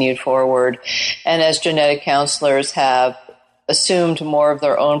continued forward, and as genetic counselors have assumed more of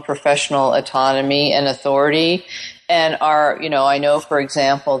their own professional autonomy and authority, and are, I know, for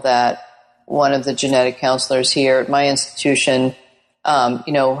example, that one of the genetic counselors here at my institution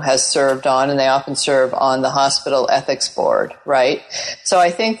has served on, and they often serve on the hospital ethics board, right? So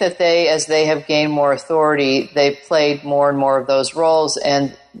I think that as they have gained more authority, they've played more and more of those roles,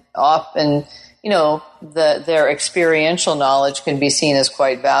 and often, their experiential knowledge can be seen as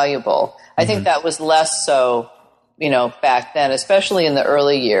quite valuable. I think that was less so, back then, especially in the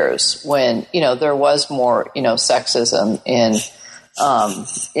early years when, there was more, sexism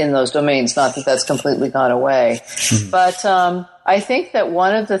in those domains. Not that that's completely gone away, but I think that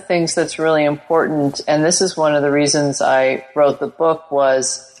one of the things that's really important, and this is one of the reasons I wrote the book,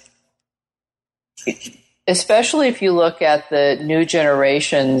 was especially if you look at the new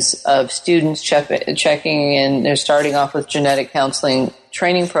generations of students checking in, they're starting off with genetic counseling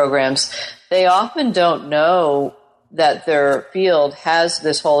training programs, they often don't know that their field has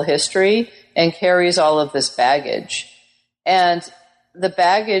this whole history and carries all of this baggage. And the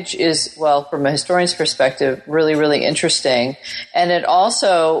baggage is, well, from a historian's perspective, really, really interesting. And it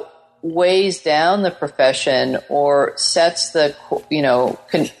also weighs down the profession or sets the,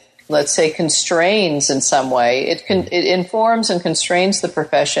 let's say constrains in some way. It informs and constrains the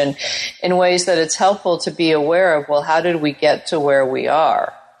profession in ways that it's helpful to be aware of, well, how did we get to where we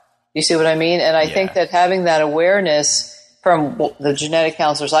are? You see what I mean? And I think that having that awareness from the genetic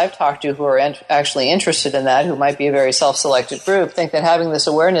counselors I've talked to who are actually interested in that, who might be a very self-selected group, think that having this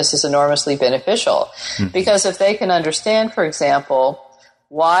awareness is enormously beneficial. Because if they can understand, for example,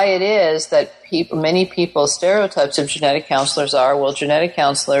 why it is that many people's stereotypes of genetic counselors are, well, genetic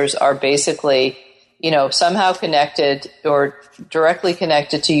counselors are basically, somehow connected or directly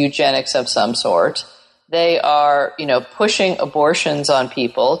connected to eugenics of some sort. They are, pushing abortions on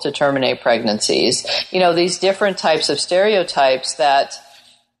people to terminate pregnancies. These different types of stereotypes that,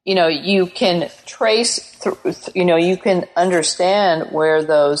 you can trace through, you can understand where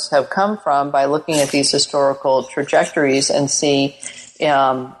those have come from by looking at these historical trajectories and see,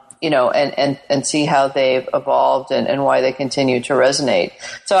 and see how they've evolved and why they continue to resonate.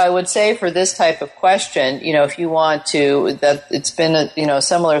 So I would say for this type of question, if you want to, that it's been a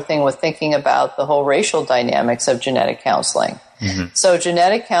similar thing with thinking about the whole racial dynamics of genetic counseling. Mm-hmm. So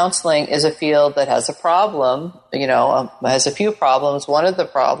genetic counseling is a field that has a problem, has a few problems. One of the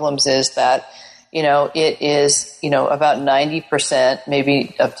problems is that, it is, about 90%,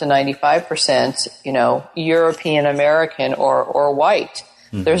 maybe up to 95%, European American or white.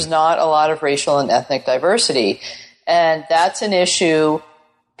 Mm-hmm. There's not a lot of racial and ethnic diversity. And that's an issue.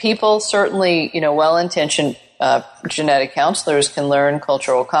 People certainly, well-intentioned genetic counselors can learn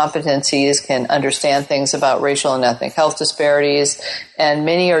cultural competencies, can understand things about racial and ethnic health disparities, and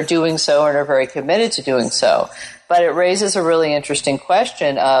many are doing so and are very committed to doing so. But it raises a really interesting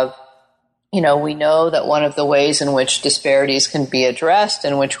question of, we know that one of the ways in which disparities can be addressed,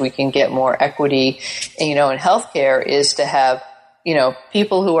 in which we can get more equity, in healthcare, is to have,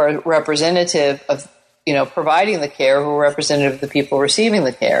 people who are representative of, providing the care, who are representative of the people receiving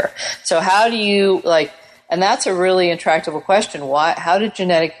the care. So how do you, and that's a really intractable question. How did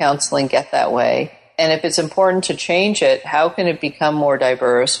genetic counseling get that way? And if it's important to change it, how can it become more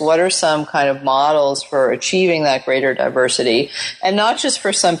diverse? What are some kind of models for achieving that greater diversity? And not just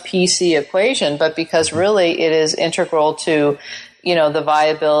for some PC equation, but because really it is integral to, the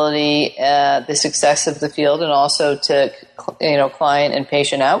viability, the success of the field, and also to, client and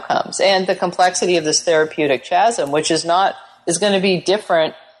patient outcomes. And the complexity of this therapeutic chasm, which is going to be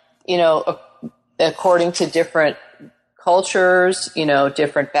different, according to different cultures,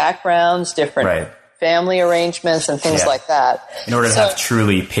 different backgrounds, different family arrangements and things like that. In order to have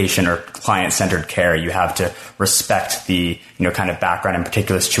truly patient or client-centered care, you have to respect the, kind of background and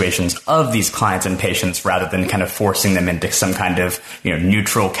particular situations of these clients and patients rather than kind of forcing them into some kind of,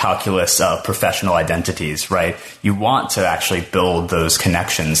 neutral calculus of professional identities, right? You want to actually build those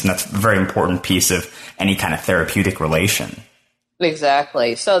connections, and that's a very important piece of any kind of therapeutic relation.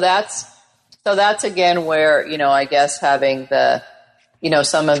 Exactly. So that's again where, I guess having the,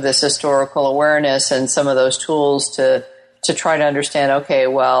 some of this historical awareness and some of those tools to try to understand, okay,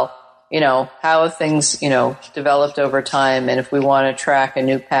 well, how have things, developed over time? And if we want to track a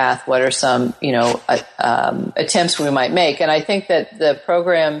new path, what are some, attempts we might make? And I think that the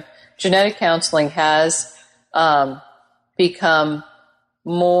program, genetic counseling, has become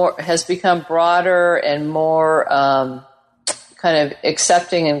broader and more, kind of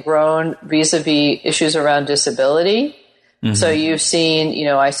accepting and grown vis-a-vis issues around disability. Mm-hmm. So you've seen,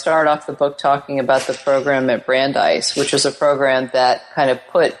 I start off the book talking about the program at Brandeis, which was a program that kind of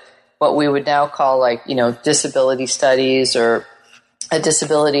put what we would now call disability studies or a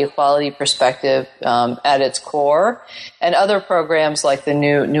disability equality perspective at its core. And other programs like the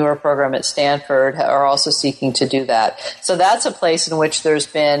newer program at Stanford are also seeking to do that. So that's a place in which there's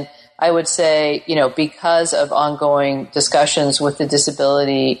been, I would say, because of ongoing discussions with the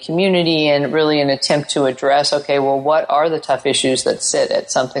disability community and really an attempt to address, okay, well, what are the tough issues that sit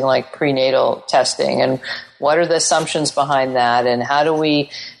at something like prenatal testing, and what are the assumptions behind that, and how do we,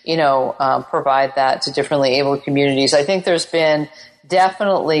 provide that to differently abled communities? I think there's been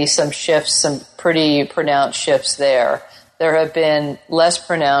definitely some shifts, some pretty pronounced shifts there. There have been less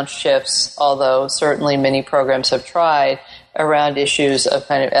pronounced shifts, although certainly many programs have tried, around issues of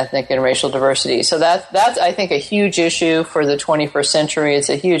kind of ethnic and racial diversity. So that's, I think, a huge issue for the 21st century. It's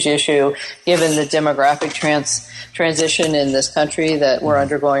a huge issue given the demographic transition in this country that we're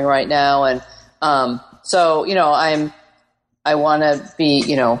undergoing right now. And so, I want to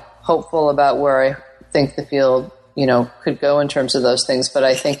be, hopeful about where I think the field, could go in terms of those things. But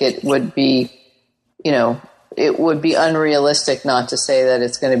I think it would be, it would be unrealistic not to say that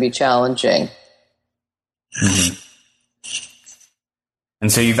it's going to be challenging. Mm-hmm.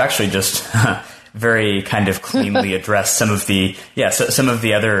 And so you've actually just very kind of cleanly addressed some of the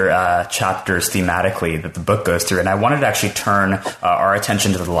other chapters thematically that the book goes through. And I wanted to actually turn our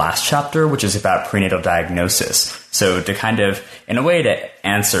attention to the last chapter, which is about prenatal diagnosis. So to kind of, in a way, to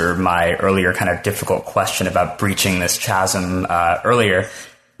answer my earlier kind of difficult question about breaching this chasm earlier,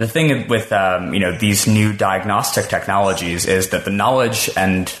 the thing with these new diagnostic technologies is that the knowledge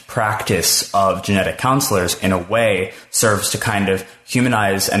and practice of genetic counselors, in a way, serves to kind of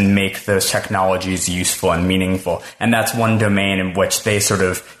humanize and make those technologies useful and meaningful. And that's one domain in which they sort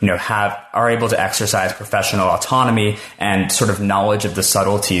of, are able to exercise professional autonomy and sort of knowledge of the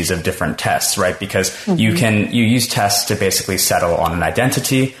subtleties of different tests, right? Because you use tests to basically settle on an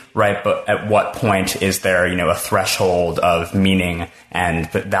identity, right? But at what point is there, a threshold of meaning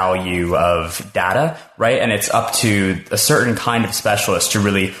and value of data, right? And it's up to a certain kind of specialist to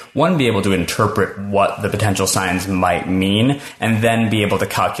really, one, be able to interpret what the potential signs might mean, and then be able to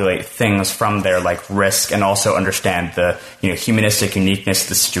calculate things from there like risk and also understand the, humanistic uniqueness of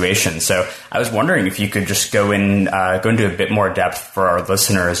the situation. So I was wondering if you could just go into a bit more depth for our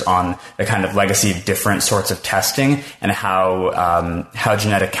listeners on the kind of legacy of different sorts of testing and how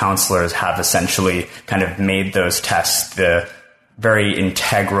genetic counselors have essentially kind of made those tests the very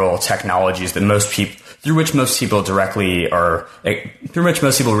integral technologies that through which most people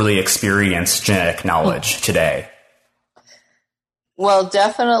really experience genetic knowledge today. Well,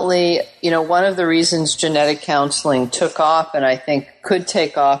 definitely, one of the reasons genetic counseling took off, and I think could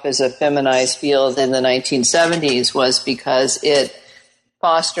take off as a feminized field in the 1970s, was because it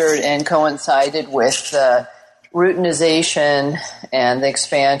fostered and coincided with the routinization and the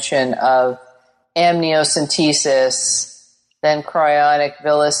expansion of amniocentesis, then cryonic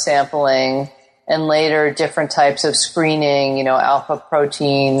villus sampling, and later different types of screening, alpha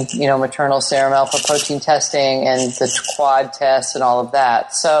protein, maternal serum alpha protein testing and the quad tests and all of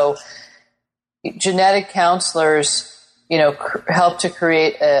that. So genetic counselors, help to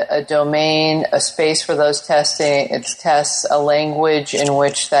create a domain, a space for those tests, a language in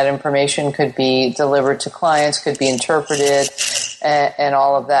which that information could be delivered to clients, could be interpreted, and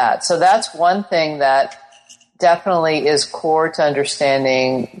all of that. So that's one thing that definitely is core to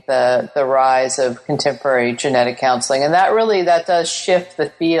understanding the rise of contemporary genetic counseling. And that does shift the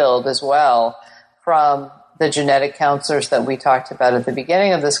field as well from the genetic counselors that we talked about at the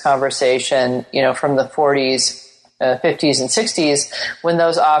beginning of this conversation, from the 40s, 50s, and 60s, when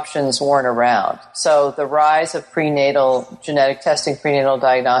those options weren't around. So the rise of prenatal genetic testing, prenatal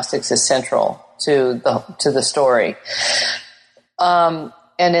diagnostics is central to the story.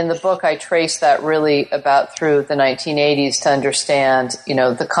 And in the book, I trace that really about through the 1980s to understand,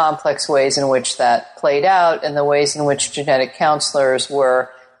 the complex ways in which that played out and the ways in which genetic counselors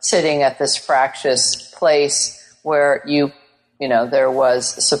were sitting at this fractious place where there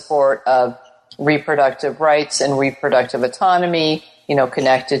was support of reproductive rights and reproductive autonomy,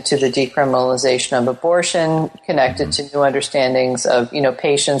 connected to the decriminalization of abortion, connected to new understandings of,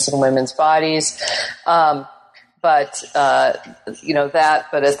 patients and women's bodies. But at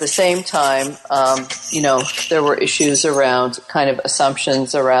the same time, there were issues around kind of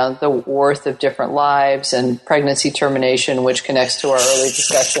assumptions around the worth of different lives and pregnancy termination, which connects to our early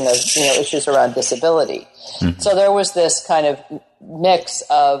discussion of, issues around disability. Mm-hmm. So there was this kind of mix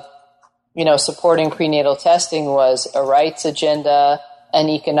of, supporting prenatal testing was a rights agenda, an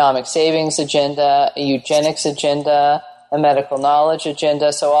economic savings agenda, a eugenics agenda, a medical knowledge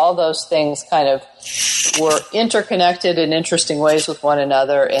agenda. So all those things kind of were interconnected in interesting ways with one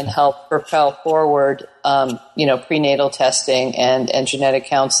another and helped propel forward, prenatal testing and genetic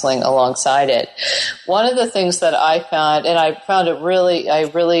counseling alongside it. One of the things that I found, and I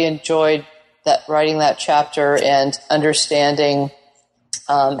really enjoyed that writing that chapter and understanding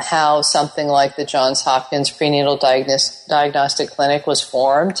how something like the Johns Hopkins Prenatal Diagnostic Clinic was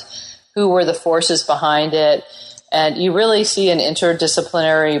formed, who were the forces behind it. And you really see an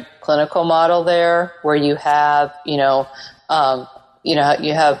interdisciplinary clinical model there where you have, you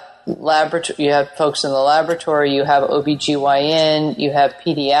have folks in the laboratory, you have OBGYN, you have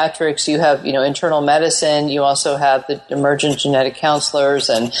pediatrics, you have, internal medicine, you also have the emergent genetic counselors,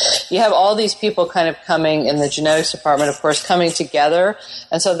 and you have all these people kind of coming in the genetics department, of course, coming together.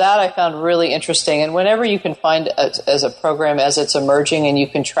 And so that I found really interesting. And whenever you can find as a program as it's emerging and you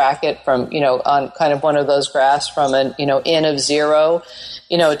can track it from, on kind of one of those graphs from an, N of 0,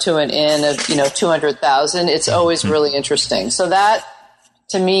 to an N of, 200,000, it's always really interesting. So that,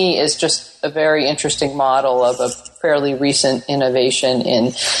 to me, is just a very interesting model of a fairly recent innovation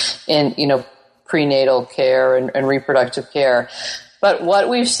in prenatal care and reproductive care. But what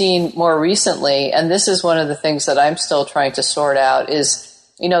we've seen more recently, and this is one of the things that I'm still trying to sort out, is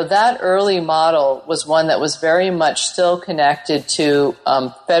that early model was one that was very much still connected to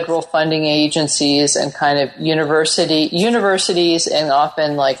federal funding agencies and kind of universities and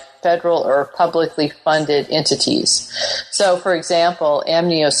often like federal or publicly funded entities. So, for example,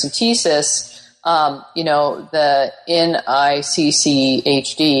 amniocentesis the NICCHD,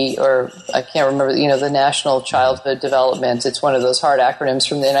 or I can't remember, the National Childhood Development. It's one of those hard acronyms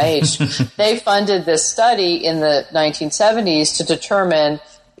from the NIH. They funded this study in the 1970s to determine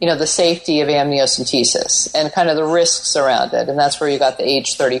the safety of amniocentesis and kind of the risks around it. And that's where you got the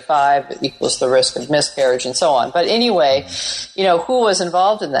age 35 equals the risk of miscarriage and so on. But anyway, who was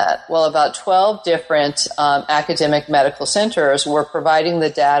involved in that? Well, about 12 different academic medical centers were providing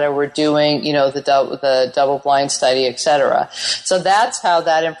the data, were doing, the double-blind study, et cetera. So that's how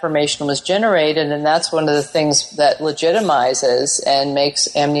that information was generated, and that's one of the things that legitimizes and makes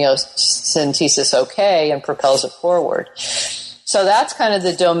amniocentesis okay and propels it forward. So that's kind of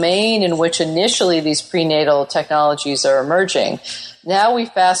the domain in which initially these prenatal technologies are emerging. Now we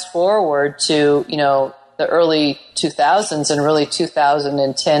fast forward to, the early 2000s and really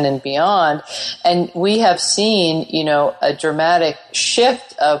 2010 and beyond, and we have seen, a dramatic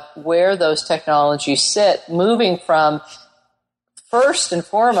shift of where those technologies sit, moving from, first and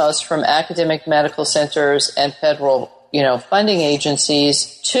foremost, from academic medical centers and federal, funding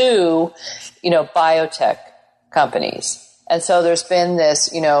agencies to, biotech companies. And so there's been this,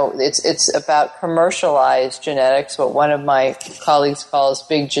 it's about commercialized genetics, what one of my colleagues calls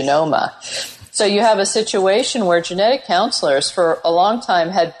big genoma. So you have a situation where genetic counselors for a long time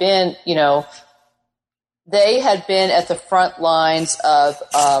had been, they had been at the front lines of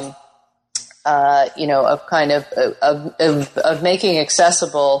making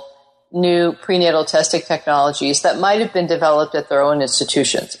accessible new prenatal testing technologies that might have been developed at their own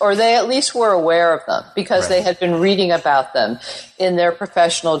institutions, or they at least were aware of them because they had been reading about them in their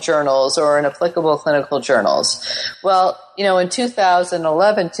professional journals or in applicable clinical journals. Well, in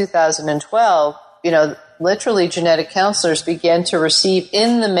 2011, 2012, literally genetic counselors began to receive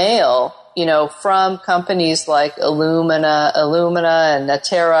in the mail, from companies like Illumina and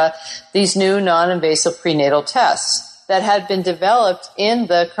Natera, these new non-invasive prenatal tests that had been developed in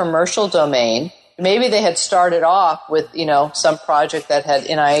the commercial domain. Maybe they had started off with, some project that had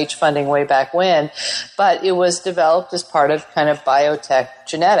NIH funding way back when, but it was developed as part of kind of biotech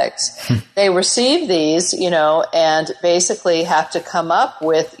genetics. They receive these, and basically have to come up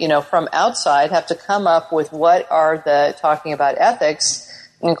with, from outside, have to come up with what are the, talking about ethics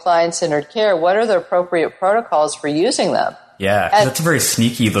and client-centered care, what are the appropriate protocols for using them? Yeah, that's a very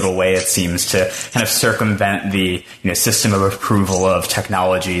sneaky little way, it seems, to kind of circumvent the system of approval of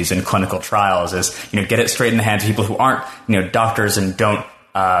technologies and clinical trials. Is get it straight in the hands of people who aren't doctors and don't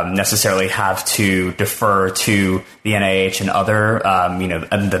necessarily have to defer to the NIH and other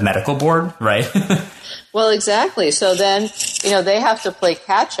and the medical board, right? Well, exactly. So then, they have to play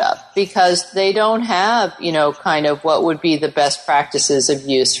catch up because they don't have, kind of what would be the best practices of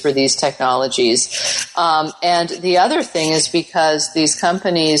use for these technologies. And the other thing is because these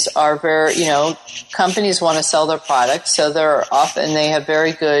companies are very, companies want to sell their products. So they have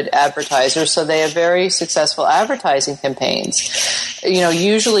very good advertisers. So they have very successful advertising campaigns,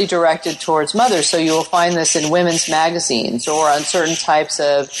 usually directed towards mothers. So you will find this in women's magazines or on certain types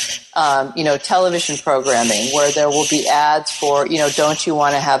of television programming where there will be ads for, don't you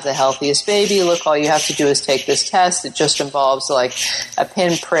want to have the healthiest baby? Look, all you have to do is take this test. It just involves like a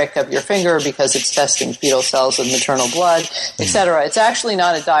pinprick of your finger because it's testing fetal cells with maternal blood, et cetera. It's actually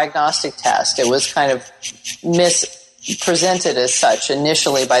not a diagnostic test. It was kind of presented as such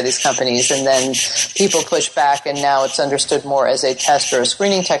initially by these companies, and then people pushed back, and now it's understood more as a test or a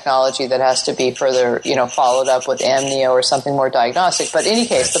screening technology that has to be further, followed up with amnio or something more diagnostic. But in any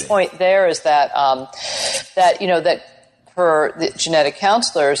case, the point there is that that for the genetic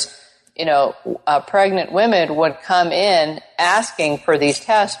counselors, pregnant women would come in asking for these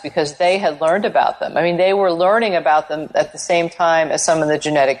tests because they had learned about them. I mean, they were learning about them at the same time as some of the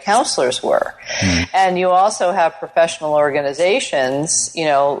genetic counselors were. And you also have professional organizations,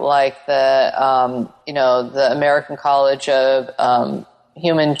 like the American College of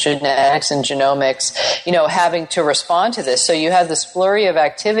Human Genetics and Genomics, having to respond to this. So you had this flurry of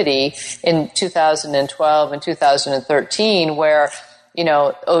activity in 2012 and 2013 where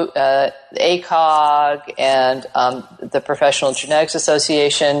ACOG and the Professional Genetics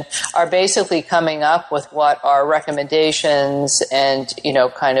Association are basically coming up with what are recommendations and,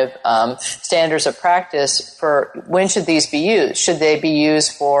 standards of practice for when should these be used. Should they be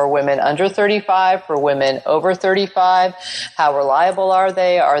used for women under 35, for women over 35? How reliable are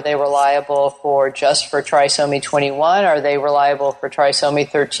they? Are they reliable just for trisomy 21? Are they reliable for trisomy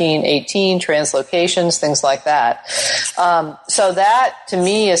 13, 18, translocations, things like that? So that, to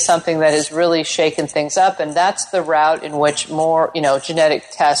me, is something that has really shaken things up, and that's the route in which more, genetic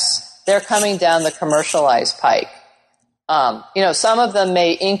tests, they're coming down the commercialized pike. some of them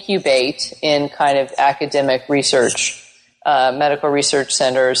may incubate in kind of academic research, medical research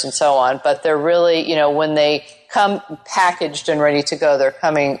centers and so on, but they're really, when they come packaged and ready to go, they're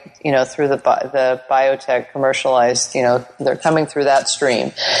coming, through the biotech commercialized, they're coming through that stream.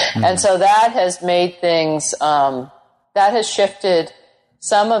 Mm-hmm. And so that has made things, that has shifted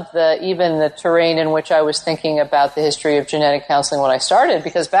some of even the terrain in which I was thinking about the history of genetic counseling when I started,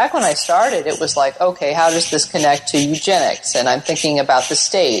 because back when I started, it was like, okay, how does this connect to eugenics? And I'm thinking about the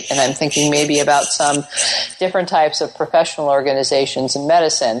state, and I'm thinking maybe about some different types of professional organizations in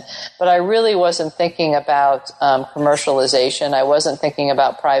medicine. But I really wasn't thinking about commercialization. I wasn't thinking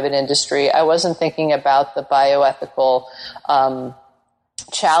about private industry. I wasn't thinking about the bioethical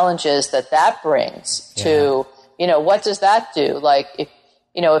challenges that brings to, what does that do? Like,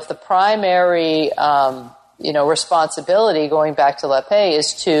 if the primary, responsibility, going back to LePay,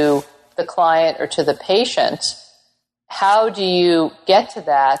 is to the client or to the patient, how do you get to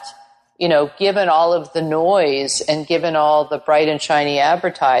that, given all of the noise and given all the bright and shiny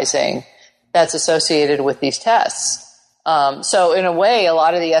advertising that's associated with these tests? So in a way, a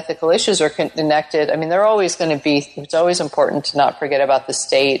lot of the ethical issues are connected. I mean, they're always going to be, it's always important to not forget about the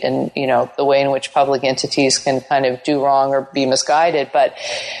state and, the way in which public entities can kind of do wrong or be misguided. But,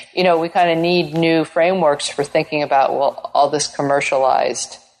 we kind of need new frameworks for thinking about, all this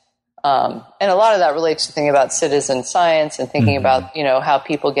commercialized. And a lot of that relates to thinking about citizen science and thinking about, how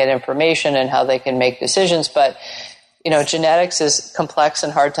people get information and how they can make decisions. But, genetics is complex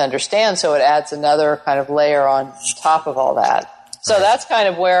and hard to understand, so it adds another kind of layer on top of all that. So that's kind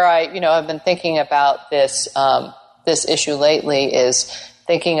of where I've been thinking about this issue lately, is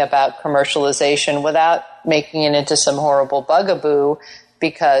thinking about commercialization without making it into some horrible bugaboo,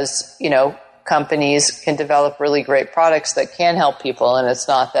 because, companies can develop really great products that can help people, and it's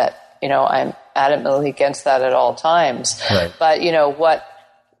not that, I'm adamantly against that at all times. Right. But,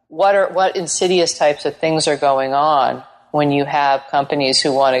 what insidious types of things are going on when you have companies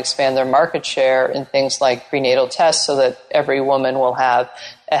who want to expand their market share in things like prenatal tests so that every woman will have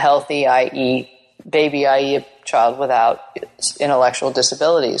a healthy, i.e. a child without intellectual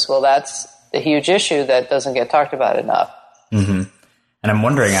disabilities? Well, that's a huge issue that doesn't get talked about enough. Mm-hmm. And I'm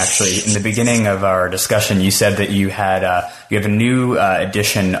wondering, actually, in the beginning of our discussion, you said that you have a new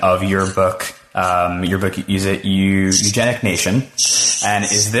edition of your book. Is it Eugenic Nation? And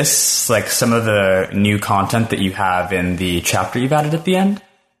is this like some of the new content that you have in the chapter you've added at the end?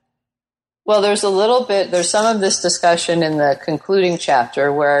 Well, there's some of this discussion in the concluding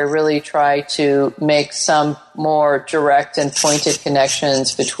chapter where I really try to make some more direct and pointed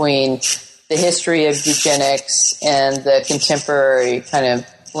connections between the history of eugenics and the contemporary kind of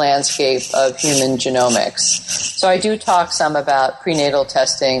landscape of human genomics. So I do talk some about prenatal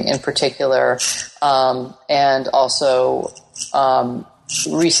testing in particular, and also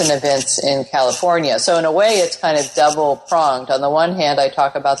recent events in California. So in a way, it's kind of double-pronged. On the one hand, I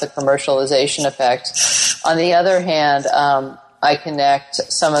talk about the commercialization effect. On the other hand, I connect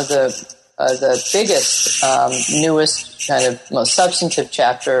some of the biggest, newest, kind of most substantive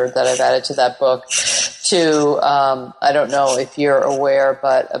chapter that I've added to that book to, I don't know if you're aware,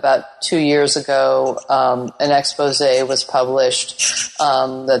 but about 2 years ago, an expose was published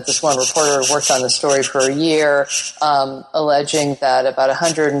that this one reporter worked on the story for a year, alleging that about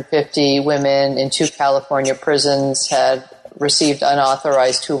 150 women in 2 California prisons had received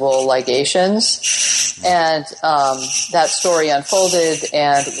unauthorized tubal ligations. And that story unfolded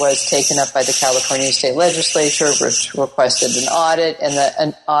and was taken up by the California state legislature, which requested an audit. And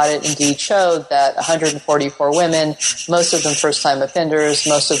an audit indeed showed that 144 women, most of them first-time offenders,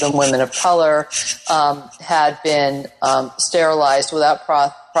 most of them women of color, had been sterilized without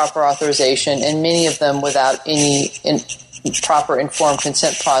proper authorization, and many of them without any proper informed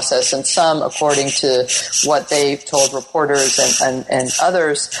consent process, and some, according to what they told reporters and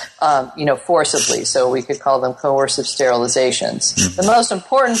others, forcibly. So we could call them coercive sterilizations. Mm-hmm. The most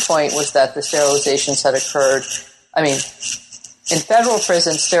important point was that the sterilizations had occurred. I mean, in federal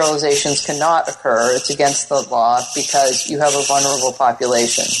prisons, sterilizations cannot occur. It's against the law because you have a vulnerable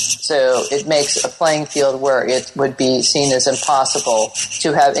population. So it makes a playing field where it would be seen as impossible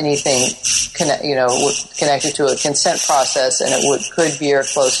to have anything connected to a consent process, and it could veer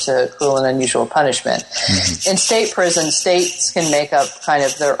close to cruel and unusual punishment. Mm-hmm. In state prisons, states can make up kind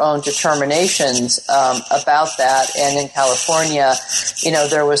of their own determinations about that. And in California,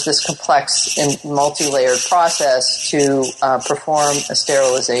 there was this complex and multi-layered process to perform a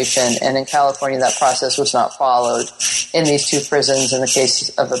sterilization, and in California that process was not followed in these 2 prisons in the case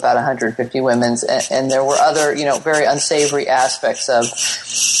of about 150 women, and there were other, very unsavory aspects of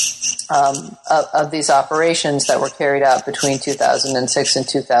of these operations that were carried out between 2006 and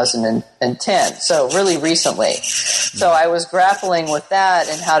 2010. So really recently. So I was grappling with that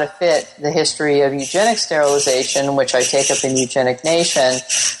and how to fit the history of eugenic sterilization, which I take up in Eugenic Nation,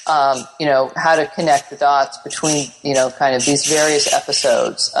 how to connect the dots between, kind of these various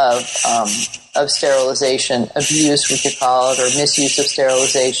episodes of sterilization, abuse, we could call it, or misuse of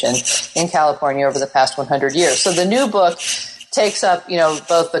sterilization in California over the past 100 years. So the new book takes up,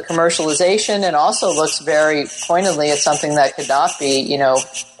 both the commercialization and also looks very pointedly at something that could not be,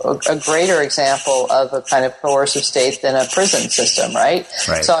 a greater example of a kind of coercive state than a prison system, right?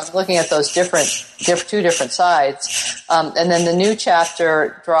 So I'm looking at those two different sides. And then the new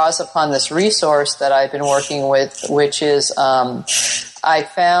chapter draws upon this resource that I've been working with, which is, I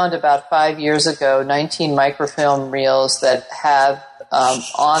found about 5 years ago 19 microfilm reels that have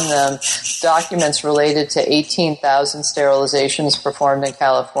on them documents related to 18,000 sterilizations performed in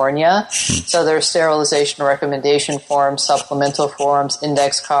California. So there are sterilization recommendation forms, supplemental forms,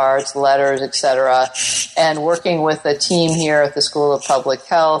 index cards, letters, etc. And working with a team here at the School of Public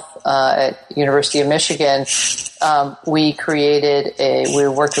Health at University of Michigan, we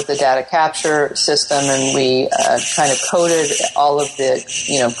worked with the data capture system, and we kind of coded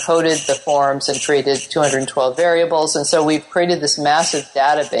coded the forms and created 212 variables. And so we've created this massive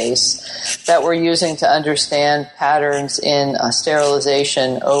database that we're using to understand patterns in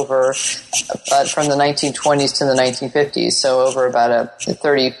sterilization over from the 1920s to the 1950s, so over about a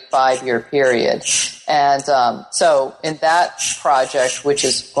 35-year period. And so in that project, which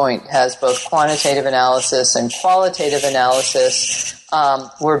has both quantitative analysis and qualitative analysis,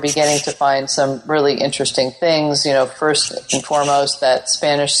 we're beginning to find some really interesting things. First and foremost, that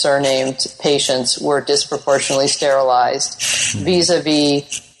Spanish surnamed patients were disproportionately sterilized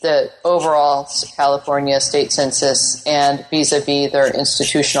vis-a-vis the overall California state census and vis-a-vis their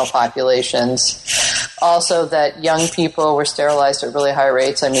institutional populations. Also, that young people were sterilized at really high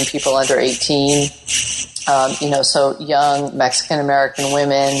rates. I mean, people under 18. So young Mexican-American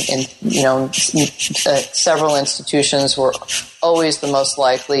women in, several institutions were always the most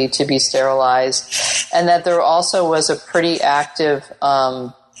likely to be sterilized. And that there also was a pretty active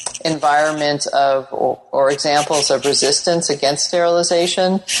environment of or examples of resistance against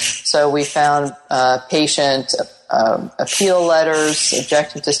sterilization. So we found patient appeal letters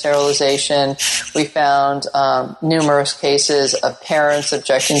objecting to sterilization. We found numerous cases of parents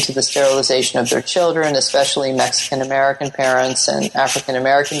objecting to the sterilization of their children, especially Mexican-American parents and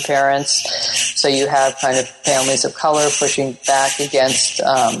African-American parents. So you have kind of families of color pushing back against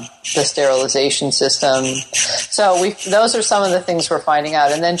the sterilization system. So those are some of the things we're finding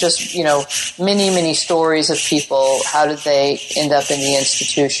out. And then just, many stories of people. How did they end up in the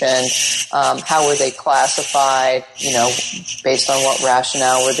institution? How were they classified? Based on what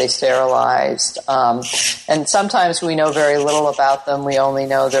rationale were they sterilized? And sometimes we know very little about them. We only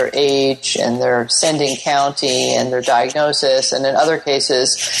know their age and their sending county and their diagnosis. And in other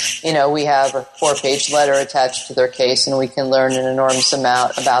cases, we have a 4-page letter attached to their case, and we can learn an enormous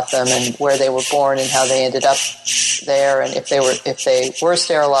amount about them and where they were born and how they ended up there, and if they were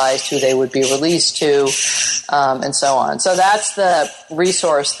sterilized, who they would be released to, and so on. So that's the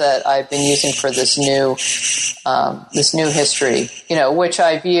resource that I've been using for this new history, which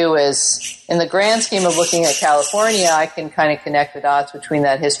I view as, in the grand scheme of looking at California, I can kind of connect the dots between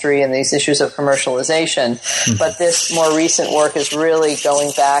that history and these issues of commercialization. But this more recent work is really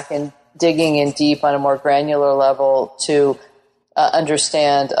going back and digging in deep on a more granular level to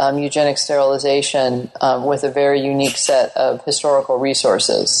understand eugenic sterilization with a very unique set of historical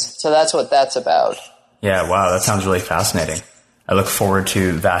resources. So that's what that's about. Yeah, wow, that sounds really fascinating. I look forward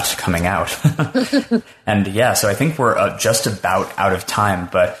to that coming out. And yeah, so I think we're just about out of time,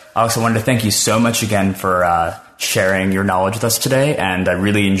 but Alex, I wanted to thank you so much again for sharing your knowledge with us today, and I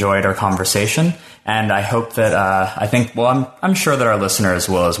really enjoyed our conversation. And I hope that, I'm sure that our listeners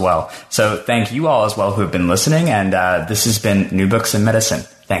will as well. So thank you all as well who have been listening. And this has been New Books in Medicine.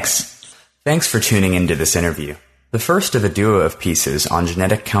 Thanks. Thanks for tuning into this interview, the first of a duo of pieces on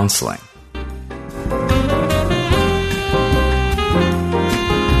genetic counseling.